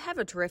headlines. Have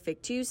a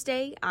terrific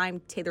Tuesday. I'm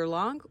Taylor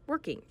Long,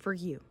 working for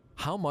you.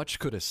 How much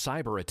could a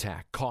cyber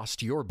attack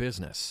cost your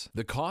business?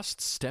 The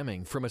costs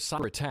stemming from a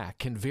cyber attack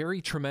can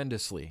vary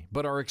tremendously,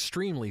 but are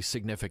extremely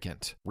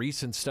significant.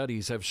 Recent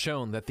studies have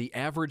shown that the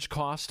average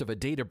cost of a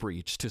data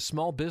breach to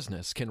small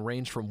business can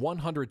range from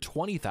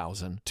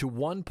 $120,000 to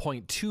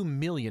 $1.2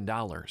 million.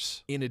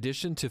 In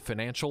addition to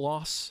financial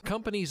loss,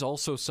 companies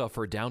also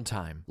suffer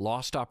downtime,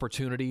 lost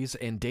opportunities,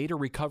 and data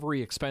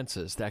recovery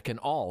expenses that can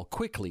all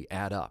quickly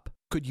add up.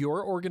 Could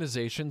your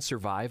organization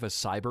survive a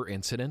cyber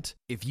incident?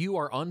 If you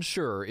are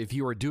unsure if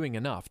you are doing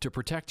enough to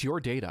protect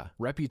your data,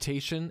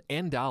 reputation,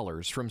 and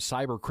dollars from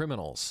cyber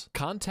criminals,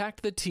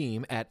 contact the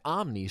team at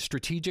Omni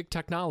Strategic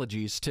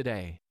Technologies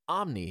today.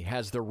 Omni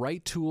has the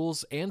right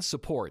tools and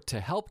support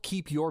to help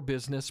keep your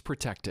business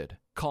protected.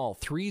 Call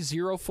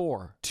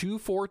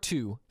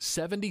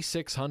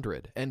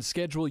 304-242-7600 and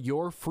schedule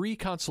your free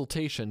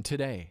consultation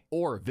today,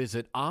 or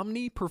visit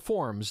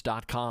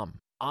omniperforms.com.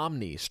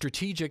 Omni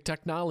Strategic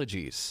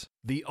Technologies,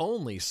 the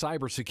only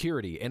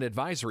cybersecurity and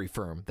advisory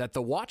firm that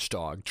the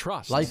Watchdog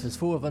trusts. Life is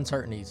full of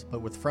uncertainties,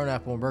 but with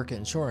Fronapple and Burkett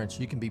Insurance,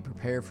 you can be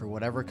prepared for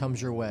whatever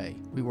comes your way.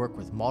 We work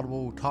with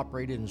multiple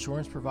top-rated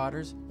insurance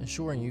providers,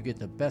 ensuring you get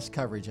the best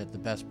coverage at the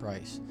best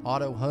price.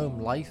 Auto, home,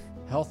 life,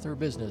 health, or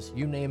business,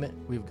 you name it,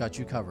 we've got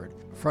you covered.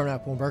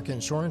 Fronapple and Burkett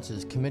Insurance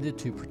is committed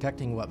to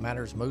protecting what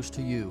matters most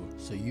to you,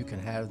 so you can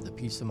have the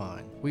peace of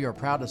mind. We are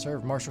proud to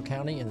serve Marshall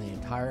County and the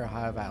entire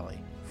Ohio Valley.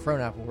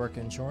 Fronapple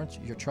Burkett Insurance,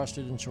 your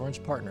trusted insurance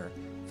partner.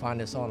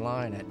 Find us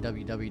online at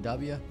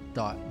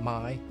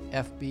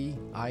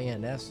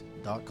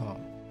www.myfbins.com.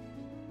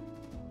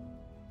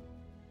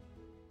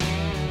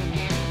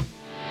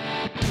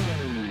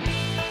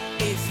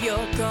 If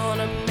you're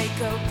gonna make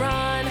a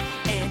run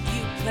and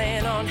you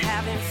plan on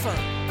having fun,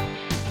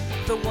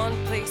 the one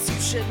place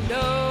you should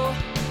know,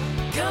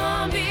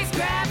 Gumby's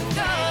Grab and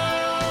Go.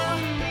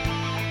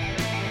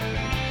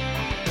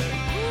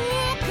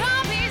 Ooh,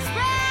 Gumby's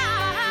Grabs.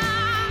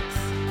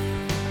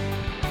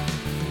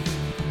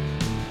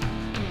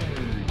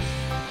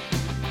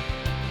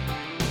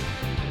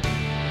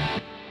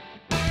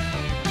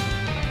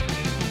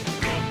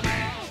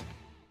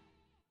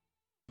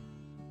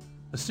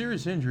 A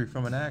serious injury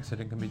from an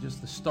accident can be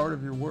just the start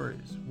of your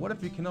worries. What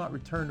if you cannot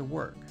return to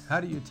work? How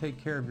do you take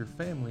care of your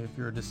family if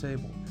you're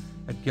disabled?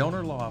 At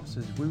Gelner Law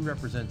Offices, we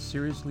represent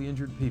seriously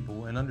injured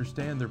people and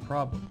understand their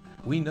problem.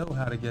 We know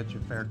how to get you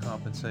fair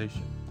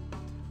compensation.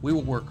 We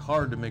will work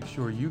hard to make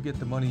sure you get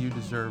the money you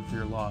deserve for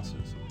your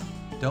losses.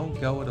 Don't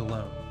go it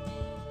alone.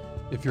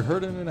 If you're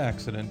hurt in an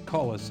accident,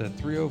 call us at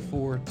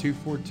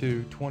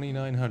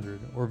 304-242-2900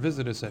 or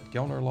visit us at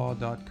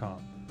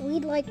gelnerlaw.com.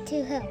 We'd like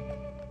to help.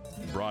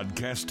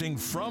 Broadcasting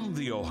from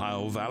the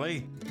Ohio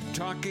Valley,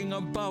 talking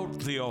about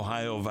the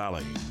Ohio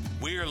Valley.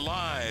 We're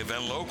live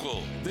and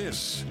local.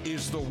 This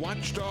is the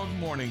Watchdog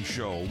Morning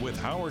Show with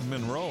Howard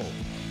Monroe.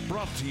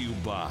 Brought to you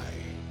by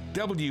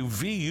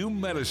WVU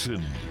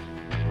Medicine.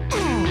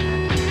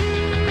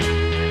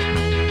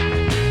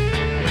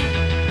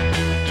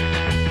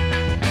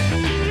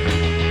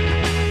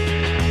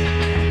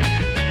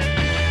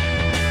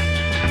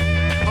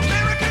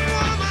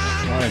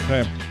 All right,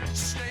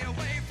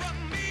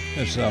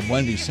 This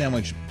Wendy's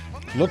sandwich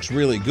looks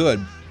really good.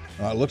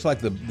 It looks like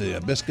the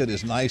biscuit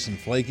is nice and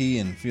flaky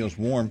and feels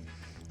warm.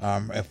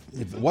 If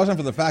it wasn't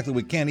for the fact that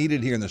we can't eat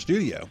it here in the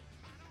studio,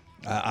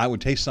 I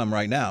would taste some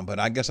right now. But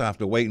I guess I have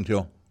to wait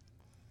until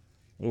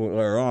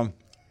later on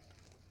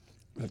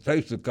to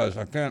taste it because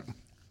I can't.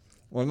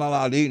 We're not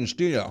allowed to eat in the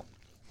studio.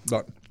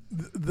 But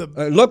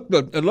it looked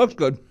good. It looks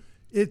good.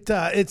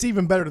 It's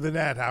even better than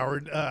that,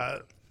 Howard.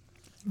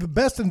 The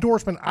best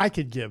endorsement I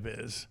could give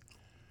is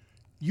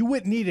you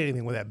wouldn't eat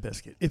anything with that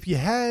biscuit. If you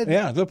had,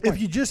 good point.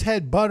 If you just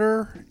had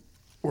butter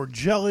or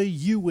jelly,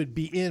 you would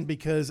be in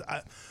because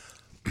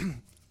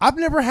I've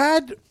never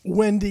had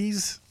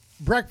Wendy's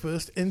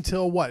breakfast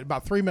until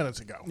about 3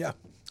 minutes ago. Yeah.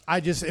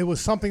 It was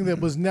something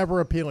that was never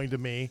appealing to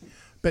me.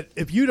 But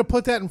if you'd have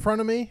put that in front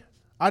of me,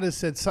 I'd have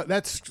said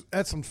that's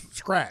some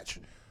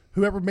scratch.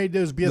 Whoever made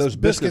those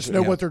biscuits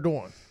know what they're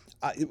doing.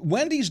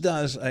 Wendy's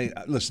does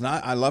listen.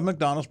 I love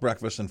McDonald's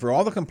breakfast, and for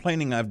all the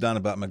complaining I've done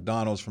about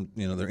McDonald's from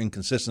their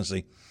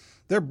inconsistency,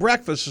 their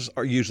breakfasts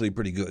are usually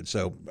pretty good.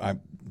 So I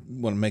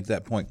want to make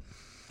that point.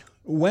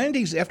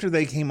 Wendy's, after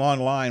they came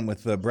online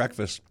with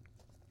breakfast,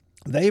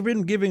 they've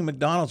been giving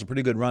McDonald's a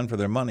pretty good run for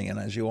their money. And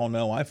as you all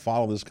know, I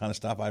follow this kind of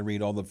stuff. I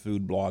read all the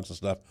food blogs and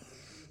stuff.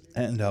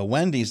 And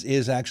Wendy's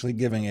is actually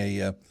giving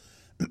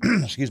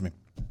excuse me,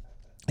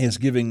 is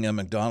giving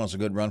McDonald's a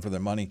good run for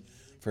their money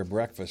for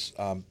breakfast.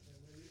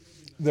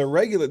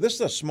 This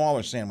is a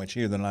smaller sandwich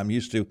here than I'm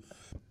used to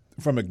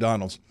from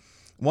McDonald's.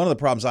 One of the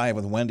problems I have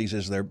with Wendy's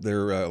is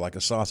they're like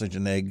a sausage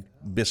and egg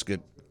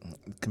biscuit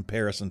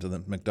comparison to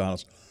the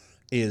McDonald's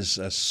is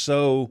it's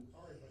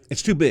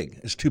too big.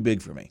 It's too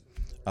big for me.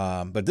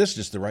 But this is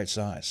just the right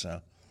size.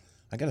 So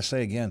I got to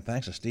say again,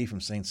 thanks to Steve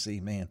from St. C,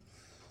 man.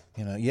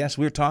 Yes,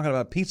 we were talking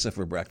about pizza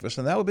for breakfast,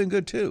 and that would have been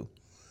good too.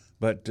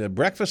 But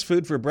breakfast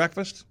food for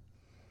breakfast,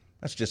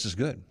 that's just as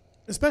good.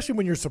 Especially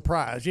when you're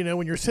surprised,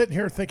 when you're sitting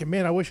here thinking,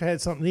 "Man, I wish I had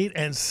something to eat,"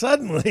 and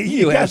suddenly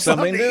you got have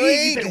something to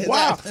eat. You think,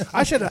 wow,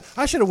 I should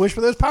have wished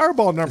for those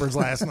Powerball numbers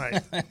last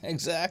night.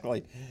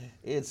 Exactly.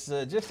 It's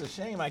just a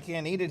shame I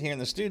can't eat it here in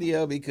the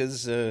studio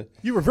because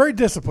you were very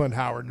disciplined,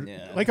 Howard,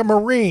 like a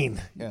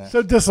Marine. Yeah.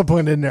 So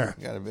disciplined in there.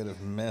 Got a bit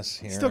of mess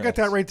here. Still got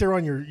that right there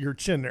on your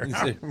chin there.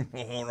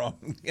 Hold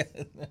on.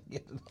 Get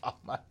it off.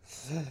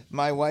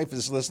 My wife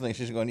is listening.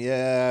 She's going,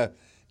 "Yeah.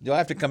 Do I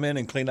have to come in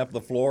and clean up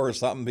the floor or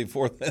something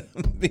before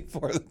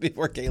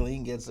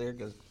Kayleen gets there?"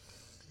 Because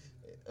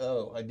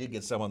I did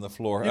get some on the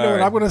floor. You know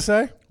what I'm going to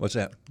say? What's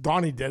that?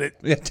 Donnie did it.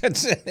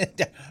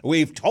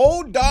 We've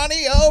told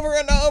Donnie over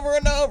and over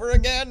and over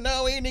again,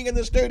 no eating in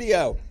the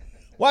studio.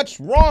 What's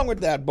wrong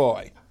with that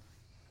boy?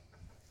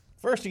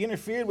 First, he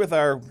interfered with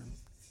our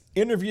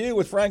interview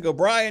with Frank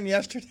O'Brien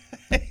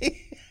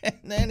yesterday, and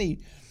then he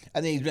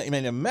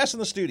made a mess in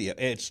the studio.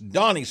 It's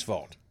Donnie's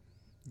fault.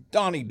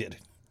 Donnie did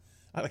it.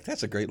 I like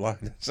that's a great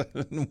line.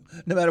 No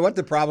matter what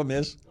the problem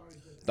is,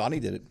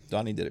 Donnie did it.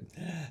 Donnie did it.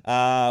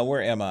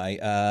 Where am I?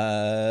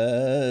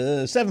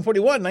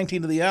 7:41,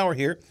 19 to the hour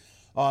here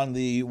on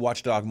the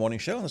Watchdog Morning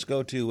Show. Let's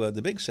go to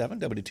the Big 7,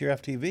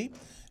 WTRF TV,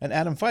 and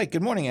Adam Fike.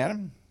 Good morning,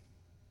 Adam.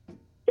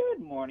 Good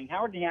morning,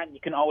 Howard. Yeah,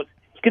 you can always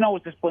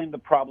just blame the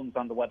problems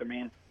on the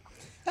weatherman.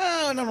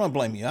 Oh, I don't want to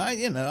blame you.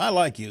 I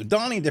like you.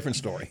 Donnie, different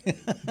story.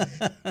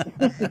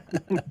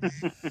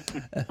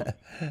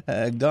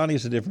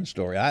 Donnie's a different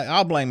story.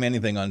 I'll blame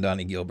anything on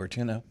Donnie Gilbert,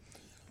 and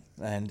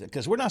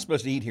because we're not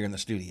supposed to eat here in the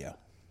studio.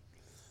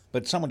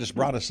 But someone just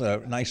brought us a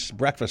nice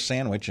breakfast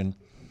sandwich, and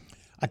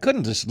I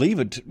couldn't just leave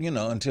it,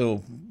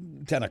 until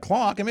 10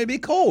 o'clock. It may be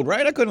cold,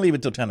 right? I couldn't leave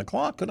it till 10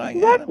 o'clock, could I?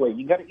 Exactly.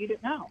 You got to eat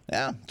it now.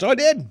 Yeah, so I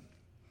did,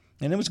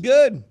 and it was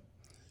good.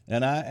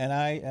 And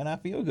I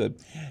feel good.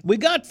 We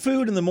got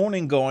food in the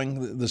morning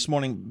going this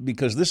morning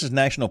because this is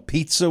National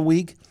Pizza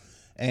Week,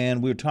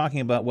 and we were talking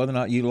about whether or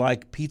not you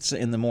like pizza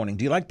in the morning.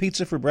 Do you like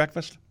pizza for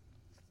breakfast?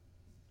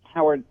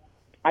 Howard,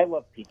 I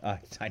love pizza. I'll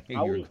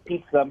eat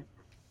pizza.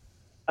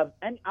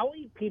 And I'll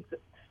eat pizza.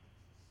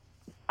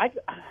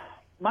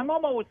 My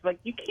mom always was like,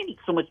 "You can't eat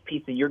so much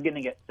pizza; you're going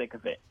to get sick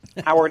of it."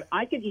 Howard,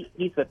 I could eat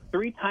pizza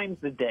 3 times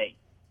a day.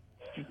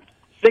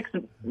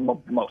 7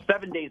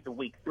 days a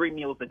week, 3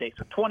 meals a day,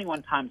 so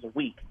 21 times a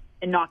week,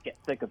 and not get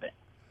sick of it.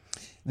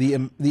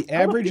 The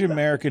average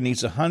American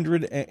eats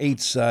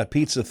 108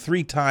 pizza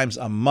 3 times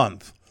a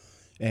month,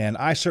 and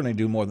I certainly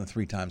do more than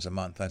 3 times a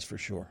month. That's for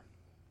sure.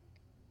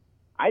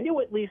 I do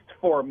at least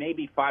 4,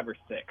 maybe 5 or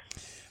 6.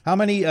 How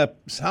many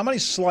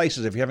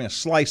slices? If you're having a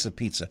slice of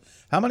pizza,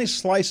 how many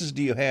slices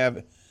do you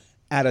have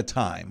at a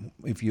time?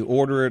 If you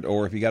order it,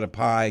 or if you got a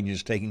pie and you're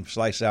just taking a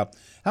slice out,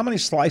 how many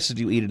slices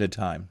do you eat at a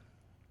time?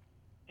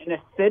 In a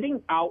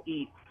sitting, I'll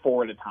eat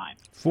 4 at a time.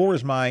 4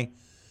 is my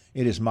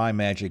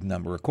magic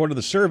number. According to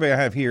the survey I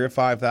have here,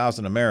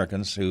 5,000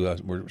 Americans who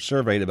were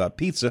surveyed about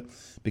pizza,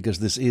 because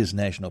this is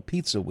National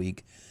Pizza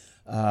Week,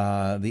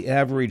 the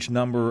average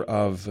number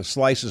of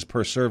slices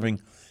per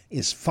serving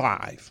is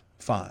 5.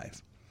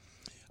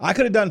 I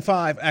could have done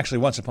 5. Actually,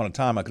 once upon a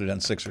time, I could have done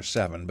 6 or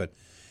 7. But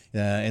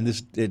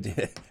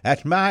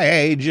at my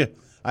age,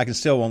 I can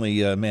still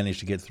only manage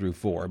to get through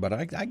 4. But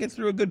I get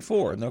through a good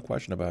 4, no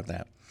question about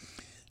that.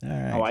 All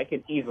right. Oh, I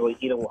could easily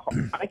eat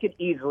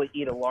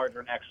a large or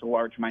an extra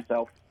large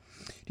myself.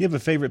 Do you have a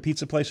favorite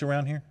pizza place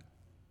around here?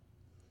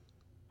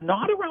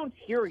 Not around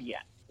here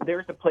yet.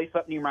 There's a place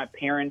up near my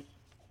parents.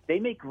 They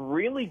make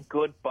really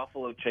good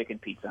buffalo chicken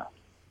pizza.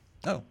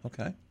 Oh,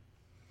 okay.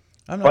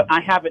 But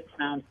I haven't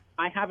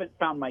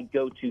found my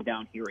go-to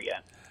down here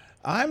yet.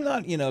 I'm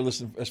not,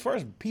 listen, as far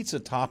as pizza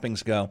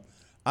toppings go,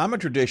 I'm a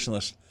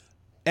traditionalist.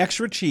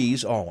 Extra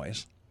cheese,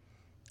 always.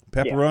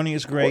 Pepperoni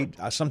is great.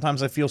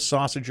 Sometimes I feel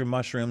sausage or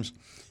mushrooms.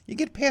 You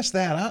get past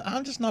that,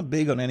 I'm just not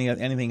big on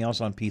anything else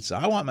on pizza.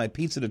 I want my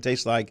pizza to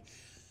taste like,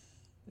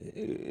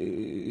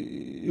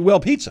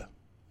 pizza.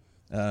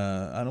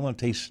 I don't want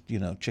to taste,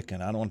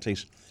 chicken. I don't want to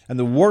taste. And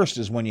the worst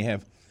is when you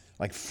have,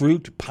 like,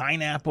 fruit,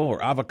 pineapple,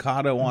 or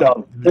avocado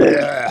on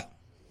it.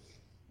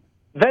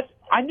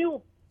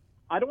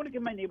 I don't want to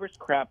give my neighbors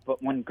crap,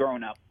 but when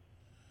growing up,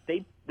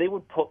 they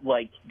would put,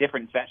 like,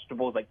 different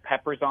vegetables, like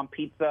peppers on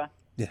pizza.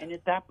 Yeah. And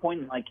at that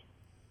point, like,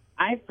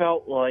 I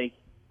felt like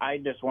I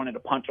just wanted to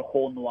punch a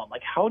hole in the wall.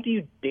 Like, how do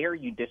you dare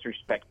you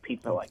disrespect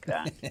pizza like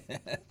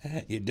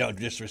that? You don't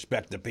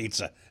disrespect the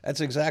pizza.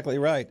 That's exactly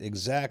right.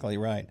 Exactly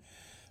right.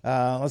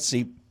 Let's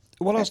see.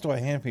 What else do I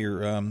have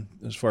here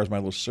as far as my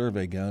little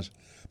survey goes?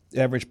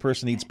 Average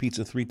person eats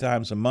pizza 3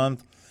 times a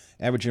month.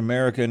 Average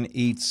American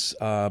eats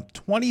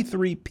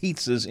 23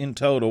 pizzas in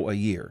total a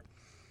year,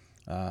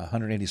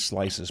 180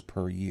 slices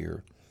per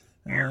year.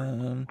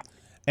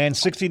 And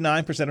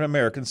 69% of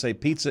Americans say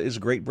pizza is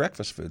great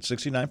breakfast food.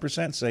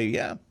 69% say,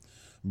 yeah,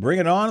 bring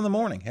it on in the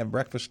morning. Have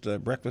breakfast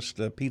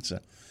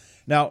pizza.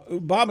 Now,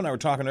 Bob and I were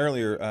talking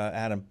earlier,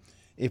 Adam.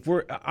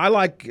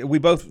 We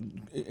both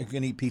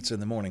can eat pizza in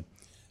the morning,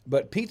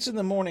 but pizza in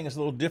the morning is a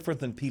little different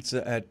than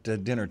pizza at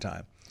dinner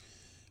time.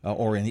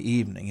 Or in the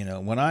evening,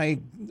 when I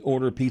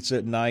order pizza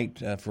at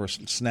night for a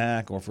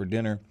snack or for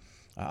dinner,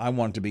 I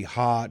want it to be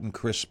hot and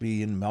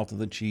crispy and melt of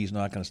the cheese and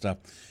all that kind of stuff.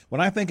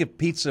 When I think of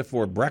pizza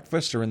for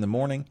breakfast or in the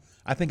morning,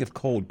 I think of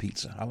cold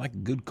pizza. I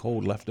like good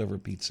cold leftover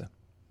pizza.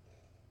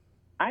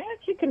 I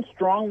actually can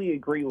strongly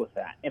agree with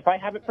that. If I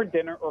have it for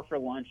dinner or for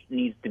lunch, it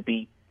needs to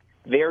be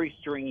very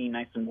stringy,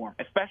 nice and warm,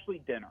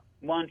 especially dinner.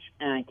 Lunch,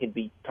 and I could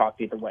be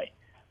talked either way.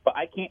 But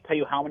I can't tell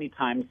you how many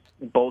times,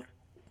 both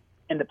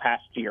in the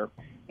past year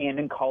and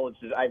in college,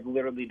 I've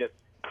literally just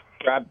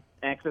grabbed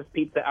excess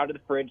pizza out of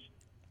the fridge,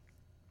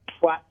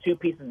 slapped 2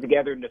 pieces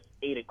together, and just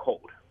ate it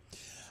cold.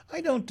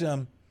 I don't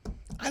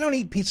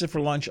eat pizza for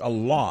lunch a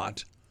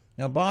lot.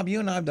 Now, Bob, you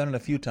and I have done it a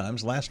few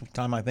times. Last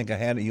time I think I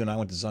had it, you and I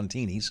went to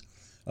Zontini's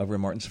over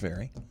in Martins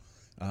Ferry.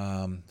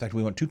 In fact,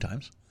 we went 2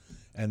 times.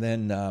 And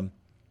then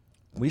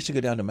we used to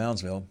go down to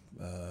Moundsville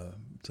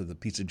to the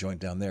pizza joint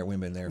down there. We've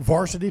been there.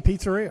 Varsity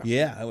Pizzeria.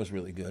 Yeah, that was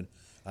really good.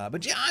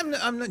 But yeah,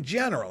 I'm not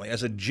generally,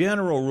 as a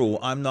general rule,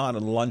 I'm not a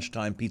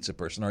lunchtime pizza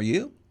person. Are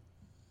you?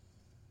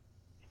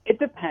 It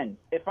depends.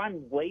 If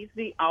I'm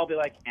lazy, I'll be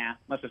like,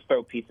 let's just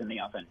throw pizza in the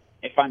oven.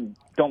 If I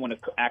don't want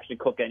to actually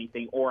cook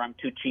anything, or I'm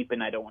too cheap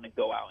and I don't want to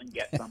go out and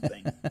get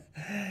something.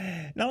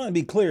 Now, let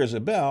me be clear as a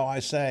bell. I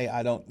say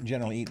I don't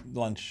generally eat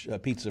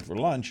pizza for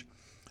lunch.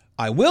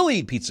 I will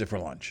eat pizza for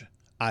lunch.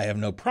 I have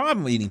no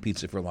problem eating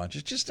pizza for lunch.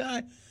 It's just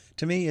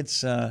to me,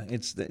 it's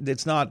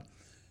not.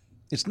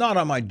 It's not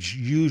on my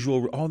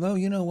usual, although,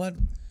 you know what?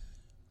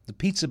 The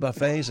pizza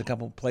buffets, a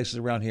couple places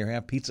around here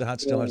have. Pizza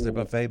Hut still has their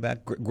buffet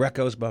back.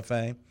 Greco's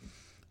buffet.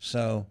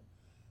 So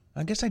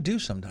I guess I do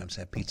sometimes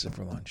have pizza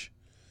for lunch.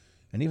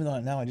 And even though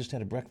now I just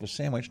had a breakfast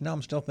sandwich, now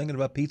I'm still thinking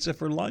about pizza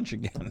for lunch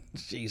again.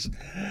 Jeez.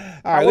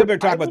 All right, we better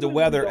talk about the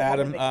weather,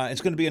 Adam.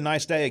 It's going to be a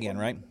nice day again,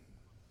 right?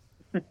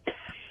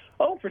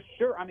 Oh, for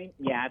sure. I mean,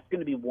 yeah, it's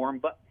going to be warm,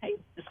 but hey,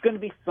 it's going to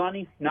be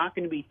sunny. Not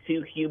going to be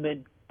too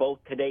humid. Both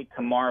today,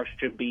 tomorrow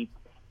should be,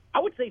 I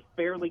would say,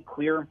 fairly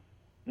clear.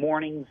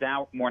 Morning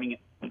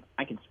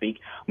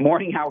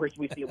hours,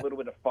 we see a little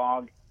bit of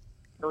fog.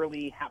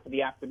 Early half of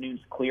the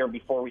afternoon's clear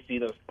before we see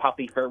those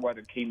puffy fair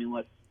weather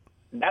cumulus.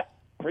 That's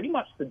pretty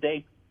much the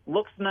day.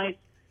 Looks nice.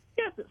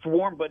 Yes, it's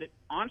warm, but it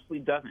honestly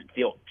doesn't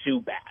feel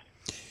too bad.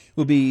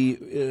 Will be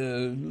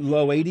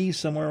low 80s,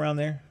 somewhere around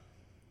there?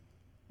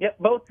 Yep,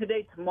 both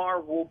today,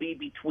 tomorrow will be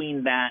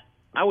between that,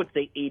 I would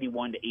say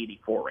 81 to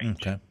 84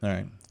 range. Okay, all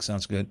right,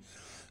 sounds good.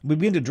 We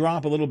begin to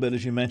drop a little bit,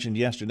 as you mentioned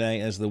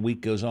yesterday, as the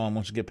week goes on,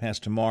 once we get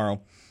past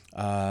tomorrow.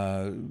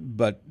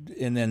 And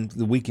then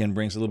the weekend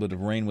brings a little bit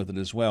of rain with it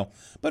as well.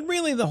 But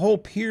really, the whole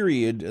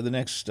period, the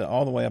next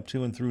all the way up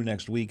to and through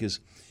next week, is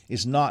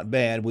not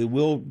bad. We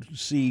will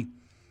see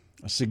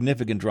a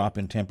significant drop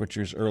in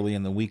temperatures early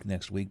in the week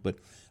next week, but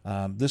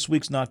this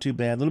week's not too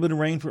bad. A little bit of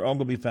rain for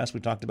Ogilvy Fest. We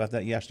talked about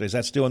that yesterday. Is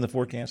that still in the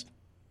forecast?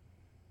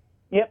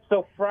 Yep,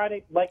 so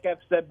Friday, like I've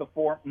said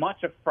before,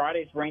 much of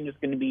Friday's rain is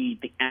going to be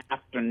the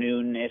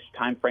afternoon-ish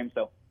time frame,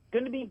 so it's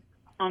going to be,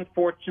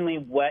 unfortunately,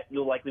 wet.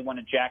 You'll likely want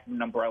to jacket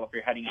an umbrella if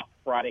you're heading out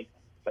Friday.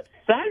 But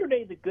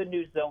Saturday, the good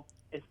news, though,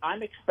 is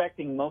I'm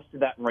expecting most of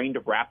that rain to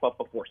wrap up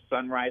before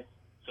sunrise,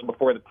 so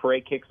before the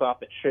parade kicks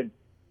off, it should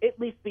at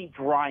least be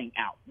drying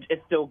out.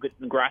 It's still good.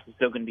 The grass is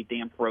still going to be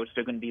damp, roads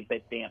still going to be a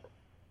bit damp,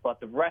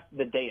 but the rest of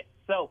the day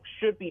itself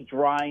should be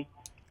dry.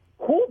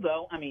 cool,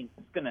 though. I mean,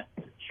 it's going to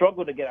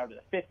struggle to get out of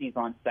the 50s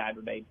on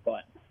Saturday,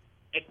 but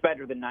it's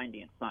better than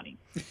 90 and sunny.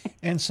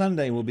 And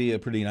Sunday will be a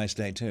pretty nice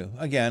day, too.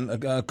 Again,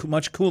 a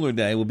much cooler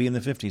day. Will be in the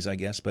 50s, I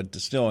guess, but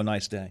still a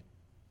nice day.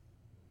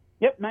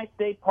 Yep, nice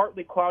day,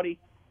 partly cloudy.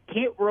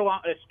 Can't rule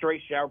out a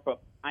stray shower,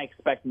 but I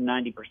expect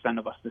 90%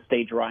 of us to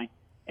stay dry.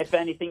 If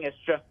anything, it's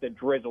just a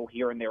drizzle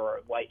here and there or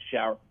a light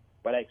shower,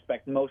 but I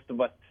expect most of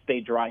us to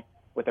stay dry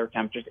with our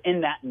temperatures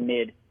in that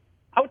mid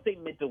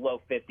to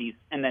low 50s,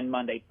 and then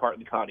Monday,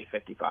 partly cloudy,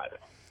 55.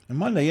 And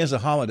Monday is a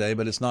holiday,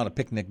 but it's not a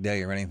picnic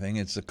day or anything.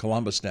 It's a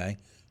Columbus Day.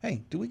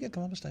 Hey, do we get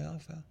Columbus Day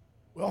off?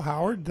 Well,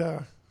 Howard,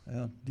 do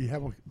you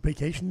have a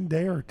vacation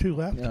day or two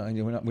left? Yeah,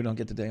 we don't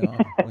get the day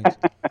off.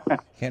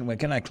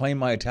 Can I claim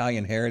my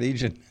Italian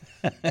heritage and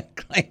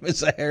claim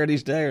it's a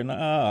heritage day or not?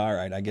 Oh, all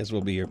right, I guess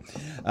we'll be here.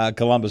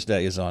 Columbus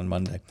Day is on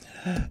Monday.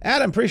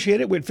 Adam,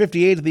 appreciate it. We're at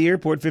 58 at the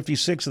airport,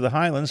 56 at the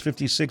Highlands,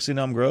 56 in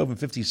Elm Grove, and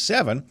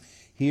 57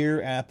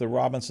 here at the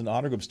Robinson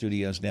Auto Group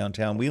Studios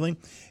downtown Wheeling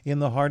in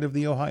the heart of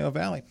the Ohio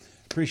Valley.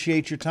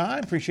 Appreciate your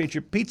time, appreciate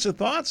your pizza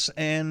thoughts,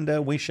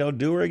 and we shall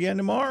do her again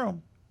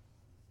tomorrow.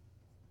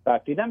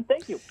 Talk to you then.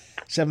 Thank you.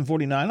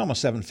 7:49,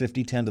 almost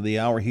 7:50, 10 to the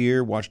hour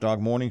here. Watchdog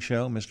Morning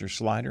Show. Mr.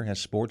 Slider has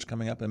sports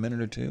coming up in a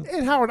minute or two.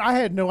 And Howard, I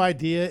had no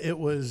idea it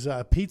was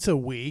Pizza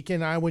Week.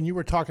 And when you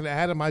were talking to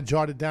Adam, I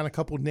jotted down a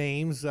couple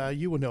names.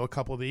 You would know a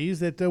couple of these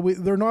that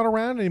they're not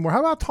around anymore. How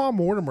about Tom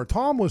Mortimer?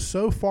 Tom was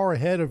so far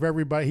ahead of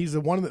everybody. He's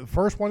the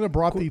first one that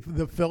brought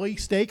the Philly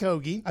steak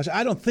hoagie.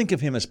 I don't think of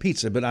him as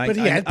pizza, but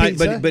he had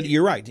pizza. But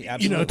you're right.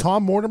 Absolutely. You know,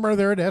 Tom Mortimer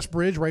there at S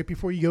Bridge right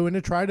before you go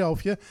into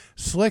Triadelphia.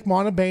 Slick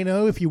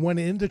Montabeno if you went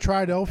into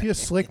Triadelphia.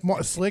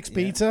 Slick's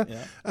Pizza,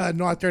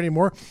 not there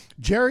anymore.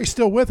 Jerry's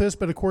still with us,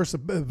 but of course the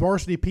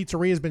Varsity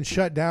Pizzeria has been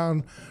shut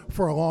down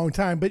for a long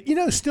time. But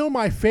still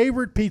my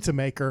favorite pizza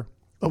maker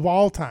of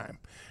all time,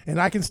 and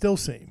I can still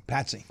see him.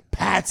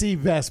 Patsy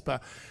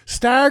Vespa,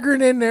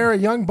 staggering in there. A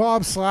young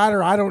Bob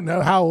Slider, I don't know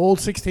how old,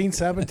 16,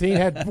 17,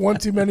 had one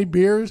too many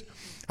beers.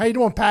 How you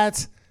doing,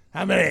 Pats?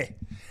 How many?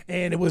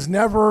 And it was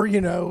never,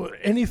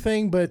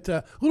 anything but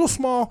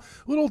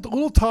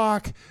little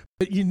talk.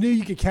 But you knew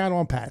you could count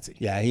on Patsy.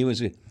 Yeah, he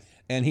was.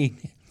 And he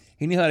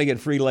knew how to get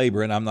free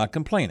labor, and I'm not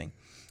complaining.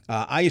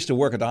 I used to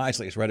work at the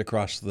Isleys right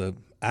across the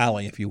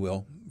alley, if you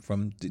will,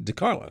 from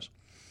DeCarlo's.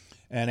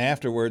 And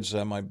afterwards,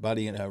 my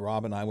buddy and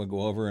Rob and I would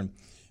go over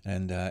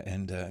and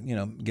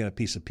get a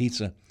piece of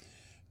pizza.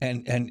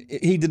 And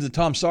he did the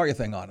Tom Sawyer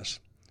thing on us.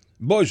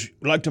 Boys,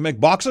 you like to make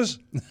boxes?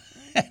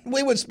 And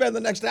we would spend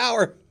the next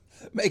hour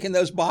making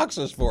those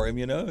boxes for him,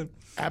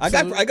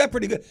 Absolutely. I got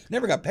pretty good.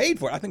 Never got paid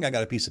for it. I think I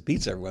got a piece of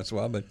pizza every once in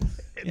a while. But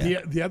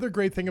the other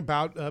great thing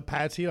about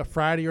Patsy, a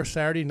Friday or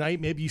Saturday night,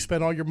 maybe you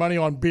spent all your money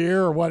on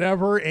beer or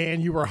whatever,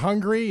 and you were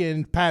hungry.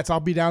 And Pats, I'll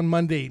be down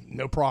Monday,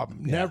 no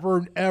problem. Yeah.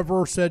 Never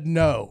ever said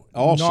no.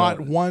 Also,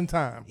 not one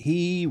time.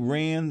 He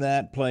ran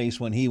that place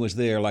when he was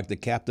there like the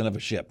captain of a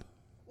ship.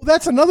 Well,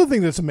 that's another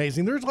thing that's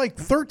amazing. There's like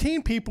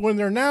 13 people in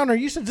there now, and there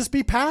used to just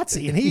be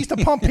Patsy, and he used to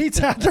pump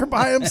pizza out there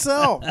by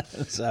himself.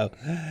 So,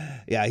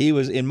 yeah, he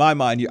was, in my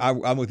mind,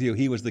 I'm with you,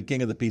 he was the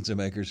king of the pizza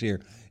makers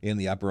here in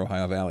the Upper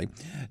Ohio Valley.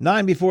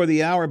 9 before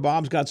the hour,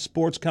 Bob's got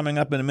sports coming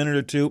up in a minute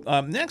or two.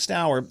 Next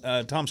hour,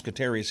 Tom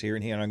Scuteri is here,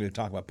 and he and I are going to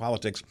talk about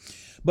politics.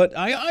 But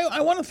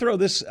I want to throw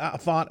this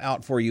thought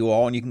out for you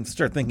all, and you can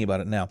start thinking about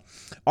it now.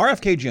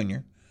 RFK Jr.,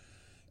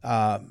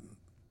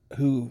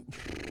 who...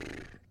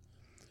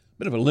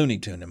 bit of a Looney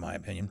Tune, in my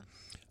opinion.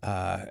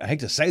 I hate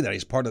to say that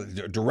he's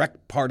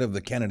direct part of the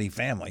Kennedy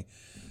family,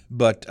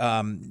 but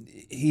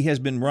he has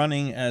been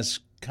running as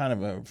kind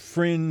of a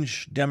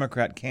fringe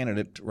Democrat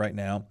candidate right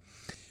now,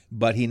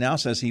 but he now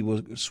says he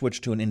will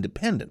switch to an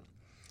independent.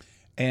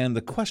 And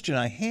the question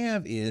I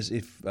have is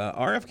if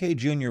RFK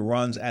Jr.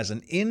 runs as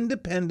an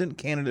independent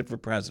candidate for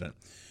president,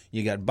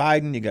 you got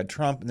Biden, you got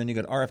Trump, and then you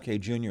got RFK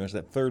Jr. as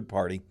that third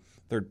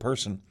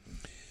person.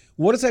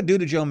 What does that do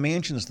to Joe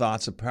Manchin's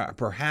thoughts of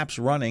perhaps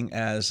running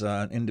as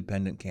an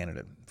independent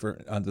candidate for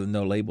the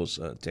No Labels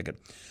ticket?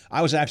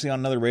 I was actually on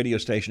another radio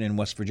station in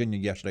West Virginia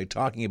yesterday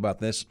talking about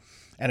this,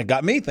 and it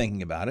got me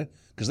thinking about it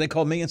because they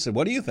called me and said,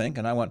 "What do you think?"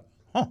 And I went,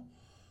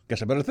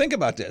 guess I better think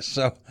about this.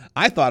 So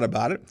I thought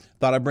about it,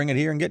 thought I'd bring it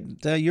here and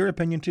get your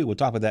opinion too. We'll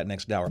talk about that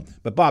next hour.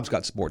 But Bob's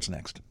got sports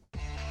next.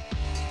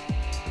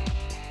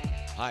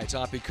 Hi, it's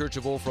Hoppy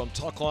Kercheval from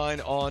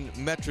Talkline on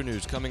Metro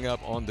News. Coming up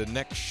on the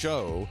next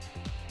show,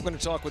 we're going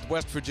to talk with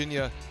West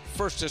Virginia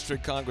 1st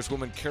District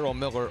Congresswoman Carol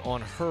Miller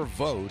on her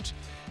vote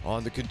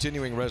on the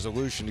continuing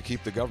resolution to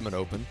keep the government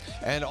open,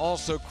 and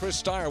also Chris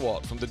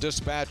Steyerwalt from the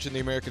Dispatch and the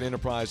American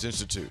Enterprise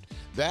Institute.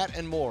 That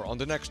and more on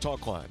the next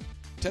Talkline.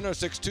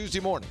 10:06 Tuesday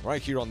morning,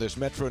 right here on this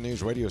Metro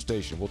News radio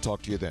station. We'll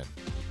talk to you then.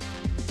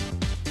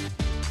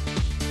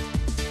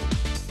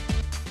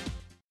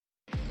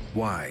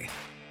 Why?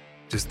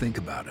 Just think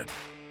about it.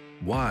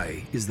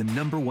 Why is the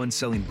 #1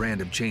 selling brand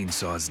of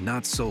chainsaws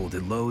not sold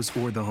at Lowe's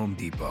or the Home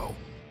Depot?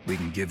 We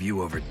can give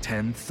you over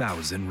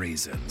 10,000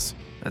 reasons.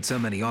 That's how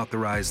many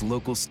authorized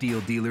local steel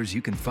dealers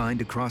you can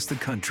find across the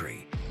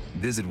country.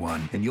 Visit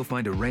one and you'll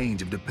find a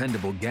range of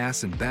dependable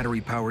gas and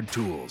battery-powered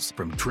tools,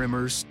 from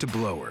trimmers to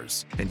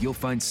blowers. And you'll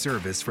find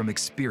service from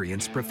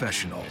experienced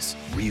professionals.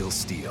 Real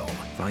STIHL.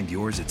 Find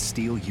yours at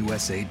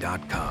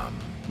stihlusa.com.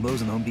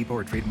 Lowe's and Home Depot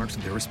are trademarks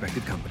of their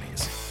respective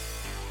companies.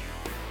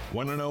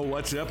 Want to know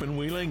what's up in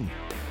Wheeling?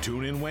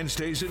 Tune in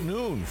Wednesdays at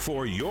noon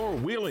for Your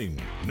Wheeling.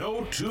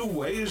 No two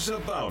ways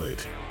about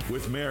it.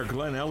 With Mayor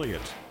Glenn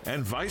Elliott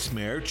and Vice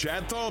Mayor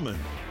Chad Thalman.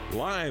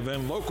 Live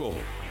and local.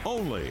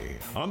 Only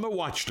on the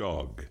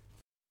Watchdog.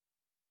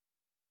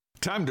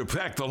 Time to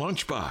pack the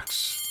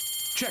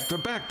lunchbox. Check the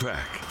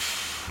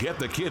backpack. Get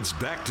the kids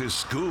back to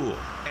school.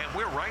 And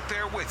we're right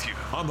there with you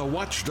on the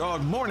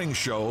Watchdog Morning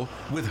Show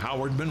with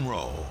Howard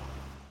Monroe.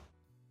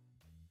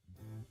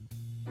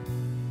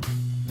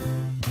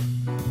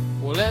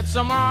 Well, it's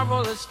a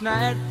marvelous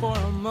night for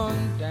a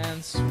moon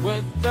dance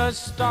with the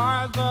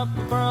stars up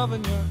above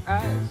in your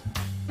eyes.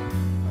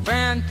 A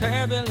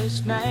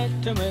fantabulous night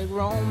to make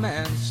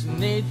romance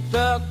neath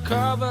the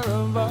cover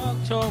of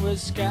October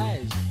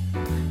skies.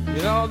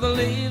 You know the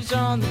leaves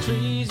on the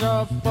trees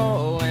are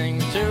falling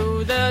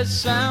to the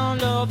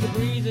sound of the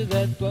breezes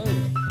that blow.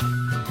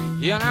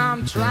 You know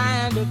I'm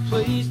trying to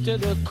please to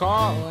the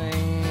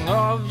calling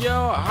of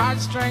your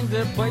heartstrings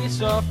that play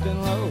soft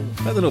and low.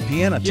 That little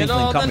piano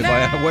tinkling caught me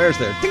by unawares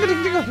there.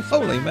 Tingle.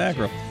 Holy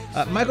mackerel.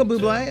 Michael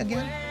Bublé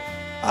again?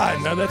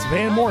 No, that's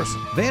Van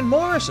Morrison. Van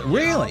Morrison,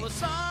 really?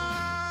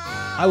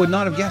 I would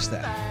not have guessed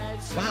that.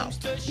 Wow,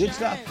 good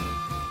stuff.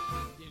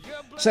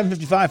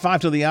 7:55,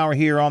 5 till the hour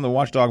here on the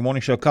Watchdog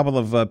Morning Show. A couple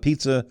of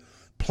pizza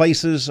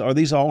places. Are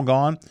these all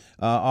gone?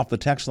 Off the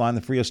text line,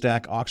 the Frio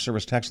Stack Aux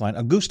Service text line.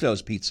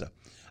 Augusto's Pizza.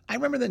 I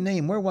remember that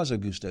name. Where was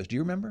Augusto's? Do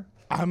you remember?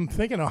 I'm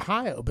thinking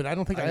Ohio, but I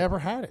don't think I ever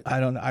had it.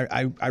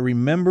 I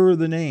remember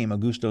the name,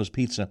 Augusto's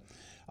Pizza.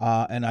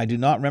 And I do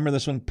not remember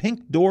this one.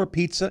 Pink Door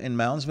Pizza in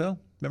Moundsville.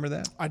 Remember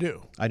that? I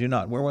do. I do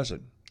not. Where was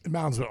it? In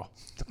Moundsville.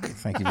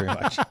 Thank you very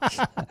much.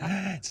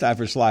 It's time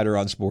for Slider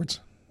on Sports.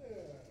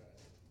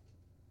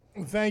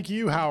 Thank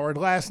you, Howard.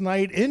 Last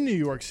night in New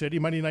York City,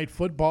 Monday Night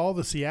Football,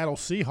 the Seattle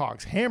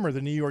Seahawks hammered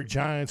the New York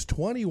Giants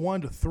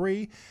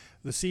 21-3.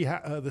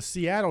 The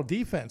Seattle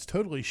defense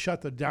totally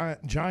shut the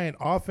Giant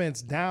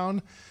offense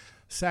down,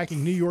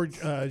 sacking New York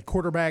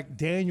quarterback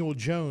Daniel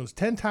Jones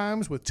 10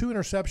 times with 2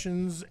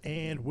 interceptions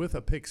and with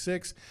a pick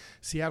 6.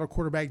 Seattle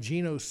quarterback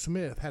Geno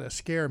Smith had a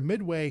scare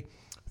midway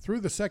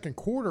through the second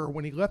quarter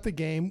when he left the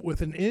game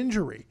with an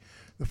injury.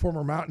 The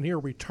former Mountaineer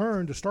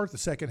returned to start the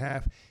second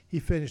half. He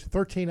finished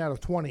 13 out of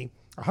 20,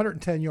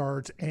 110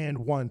 yards, and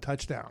 1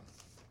 touchdown.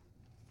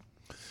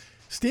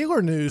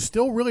 Steeler news,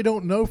 still really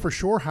don't know for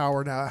sure,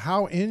 Howard,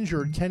 how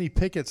injured Kenny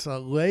Pickett's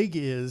leg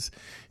is.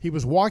 He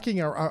was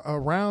walking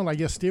around, I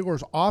guess,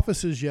 Steelers'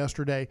 offices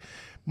yesterday.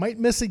 Might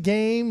miss a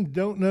game,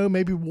 don't know.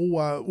 Maybe we'll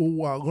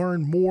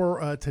learn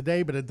more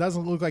today, but it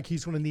doesn't look like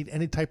he's going to need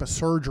any type of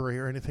surgery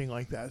or anything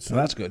like that. So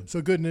that's good.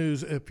 So good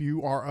news if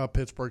you are a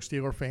Pittsburgh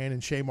Steeler fan,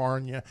 and shame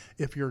on you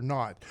if you're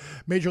not.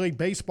 Major League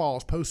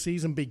Baseball's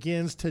postseason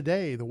begins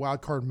today. The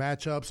wild card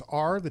matchups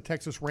are the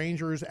Texas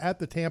Rangers at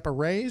the Tampa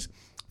Rays.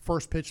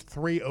 First pitch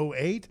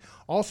 3:08.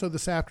 Also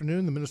this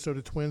afternoon, the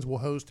Minnesota Twins will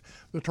host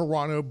the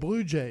Toronto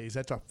Blue Jays.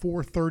 That's a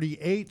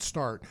 4:38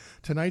 start.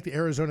 Tonight, the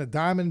Arizona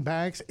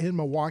Diamondbacks in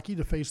Milwaukee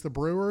to face the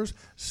Brewers.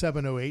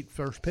 7:08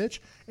 first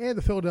pitch. And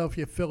the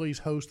Philadelphia Phillies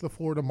host the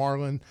Florida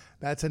Marlins.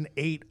 That's an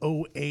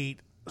 8:08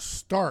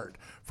 start.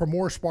 For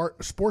more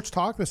sports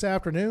talk this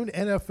afternoon,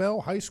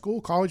 NFL, high school,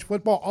 college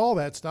football, all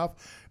that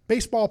stuff.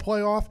 Baseball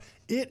playoff.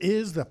 It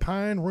is the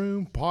Pine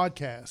Room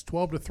Podcast,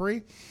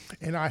 12-3,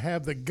 and I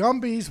have the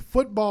Gumby's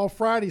Football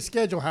Friday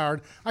schedule,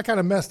 Howard. I kind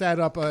of messed that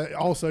up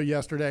also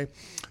yesterday.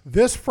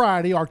 This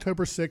Friday,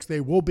 October 6th, they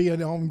will be in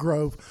Elm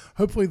Grove.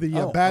 Hopefully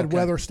the bad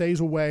weather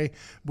stays away.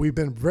 We've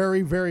been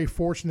very, very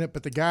fortunate,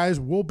 but the guys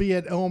will be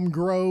at Elm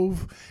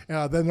Grove.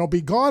 Then they'll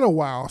be gone a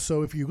while,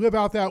 so if you live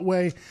out that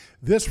way,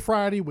 this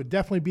Friday would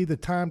definitely be the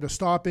time to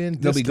stop in.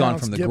 They'll be gone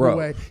from the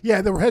Grove.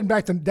 Yeah, they were heading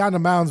back down to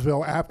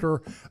Moundsville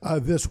after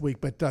this week.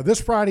 But this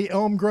Friday,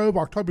 Elm Grove,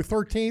 October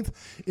 13th,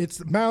 it's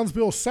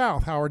Moundsville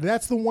South, Howard.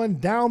 That's the one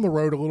down the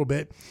road a little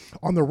bit.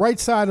 On the right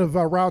side of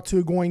Route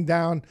 2 going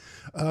down,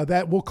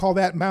 that we'll call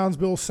that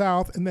Moundsville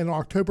South. And then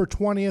October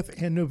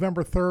 20th and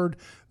November 3rd,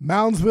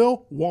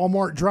 Moundsville,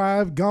 Walmart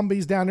Drive,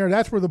 Gumby's down there.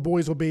 That's where the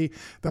boys will be.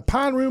 The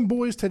Pine Room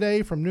Boys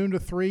today from noon to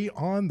 3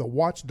 on the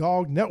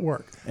Watchdog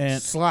Network. And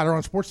Slider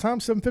on Sports Time,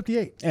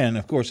 7:58. And,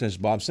 of course, as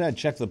Bob said,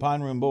 check the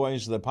Pine Room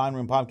Boys, the Pine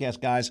Room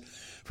Podcast guys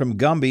from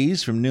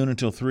Gumby's from noon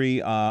until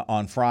 3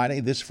 on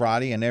Friday, this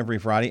Friday and every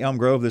Friday. Elm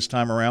Grove this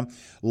time around.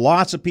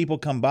 Lots of people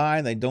come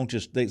by. They don't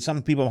just –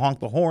 some people honk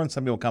the horn.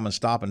 Some people come and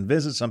stop and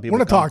visit. Some people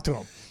want to talk to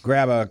them.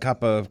 Grab a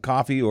cup of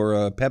coffee or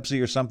a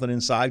Pepsi or something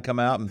inside, come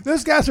out. And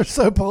those guys are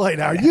so polite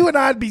now. You and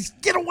I'd be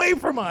 – get away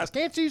from us.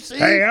 Can't you see?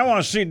 Hey, I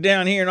want to sit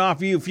down here and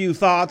offer you a few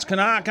thoughts. Can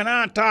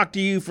I talk to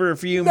you for a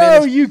few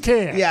minutes? No, you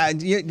can't. Yeah,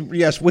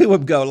 yes, we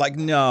would go like,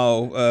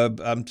 no,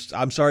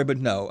 I'm sorry, but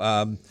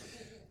no.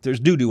 there's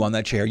doo-doo on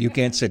that chair. You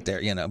can't sit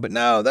there, But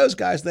no, those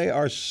guys, they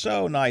are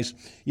so nice.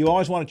 You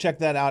always want to check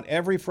that out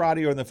every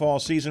Friday or in the fall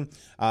season.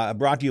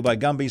 Brought to you by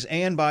Gumby's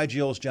and by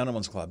Jill's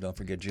Gentlemen's Club. Don't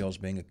forget Jill's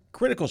being a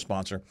critical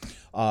sponsor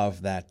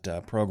of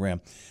that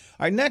program.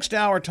 All right, next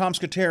hour, Tom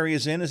Scuteri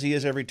is in, as he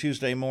is every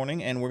Tuesday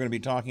morning, and we're going to be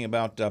talking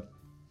about, the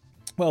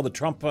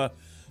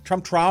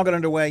Trump trial got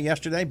underway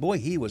yesterday. Boy,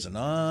 he was an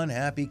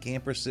unhappy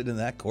camper sitting in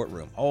that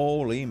courtroom.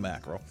 Holy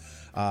mackerel.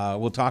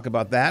 We'll talk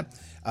about that.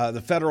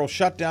 The federal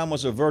shutdown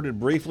was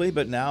averted briefly,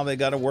 but now they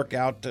got to work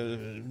out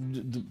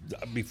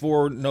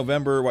before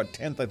November,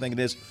 10th, I think it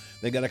is.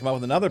 They got to come up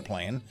with another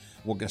plan.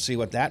 We're going to see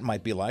what that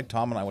might be like.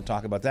 Tom and I will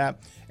talk about that.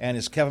 And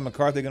is Kevin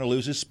McCarthy going to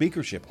lose his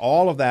speakership?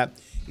 All of that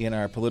in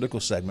our political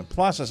segment.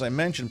 Plus, as I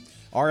mentioned,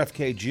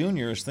 RFK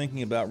Jr. is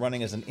thinking about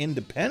running as an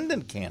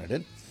independent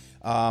candidate.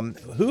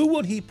 Who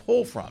would he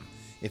pull from?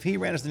 If he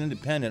ran as an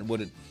independent,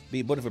 would it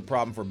be more of a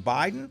problem for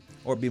Biden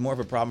or be more of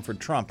a problem for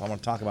Trump? I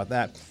want to talk about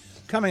that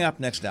coming up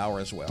next hour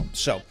as well.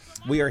 So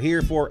we are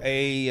here for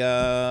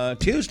a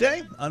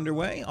Tuesday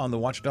underway on the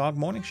Watchdog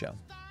Morning Show.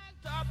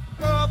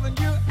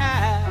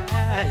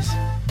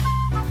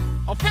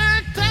 A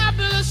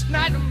fantabulous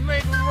night to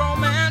make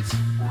romance.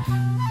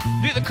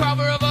 Be the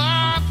cover of a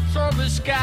October sky.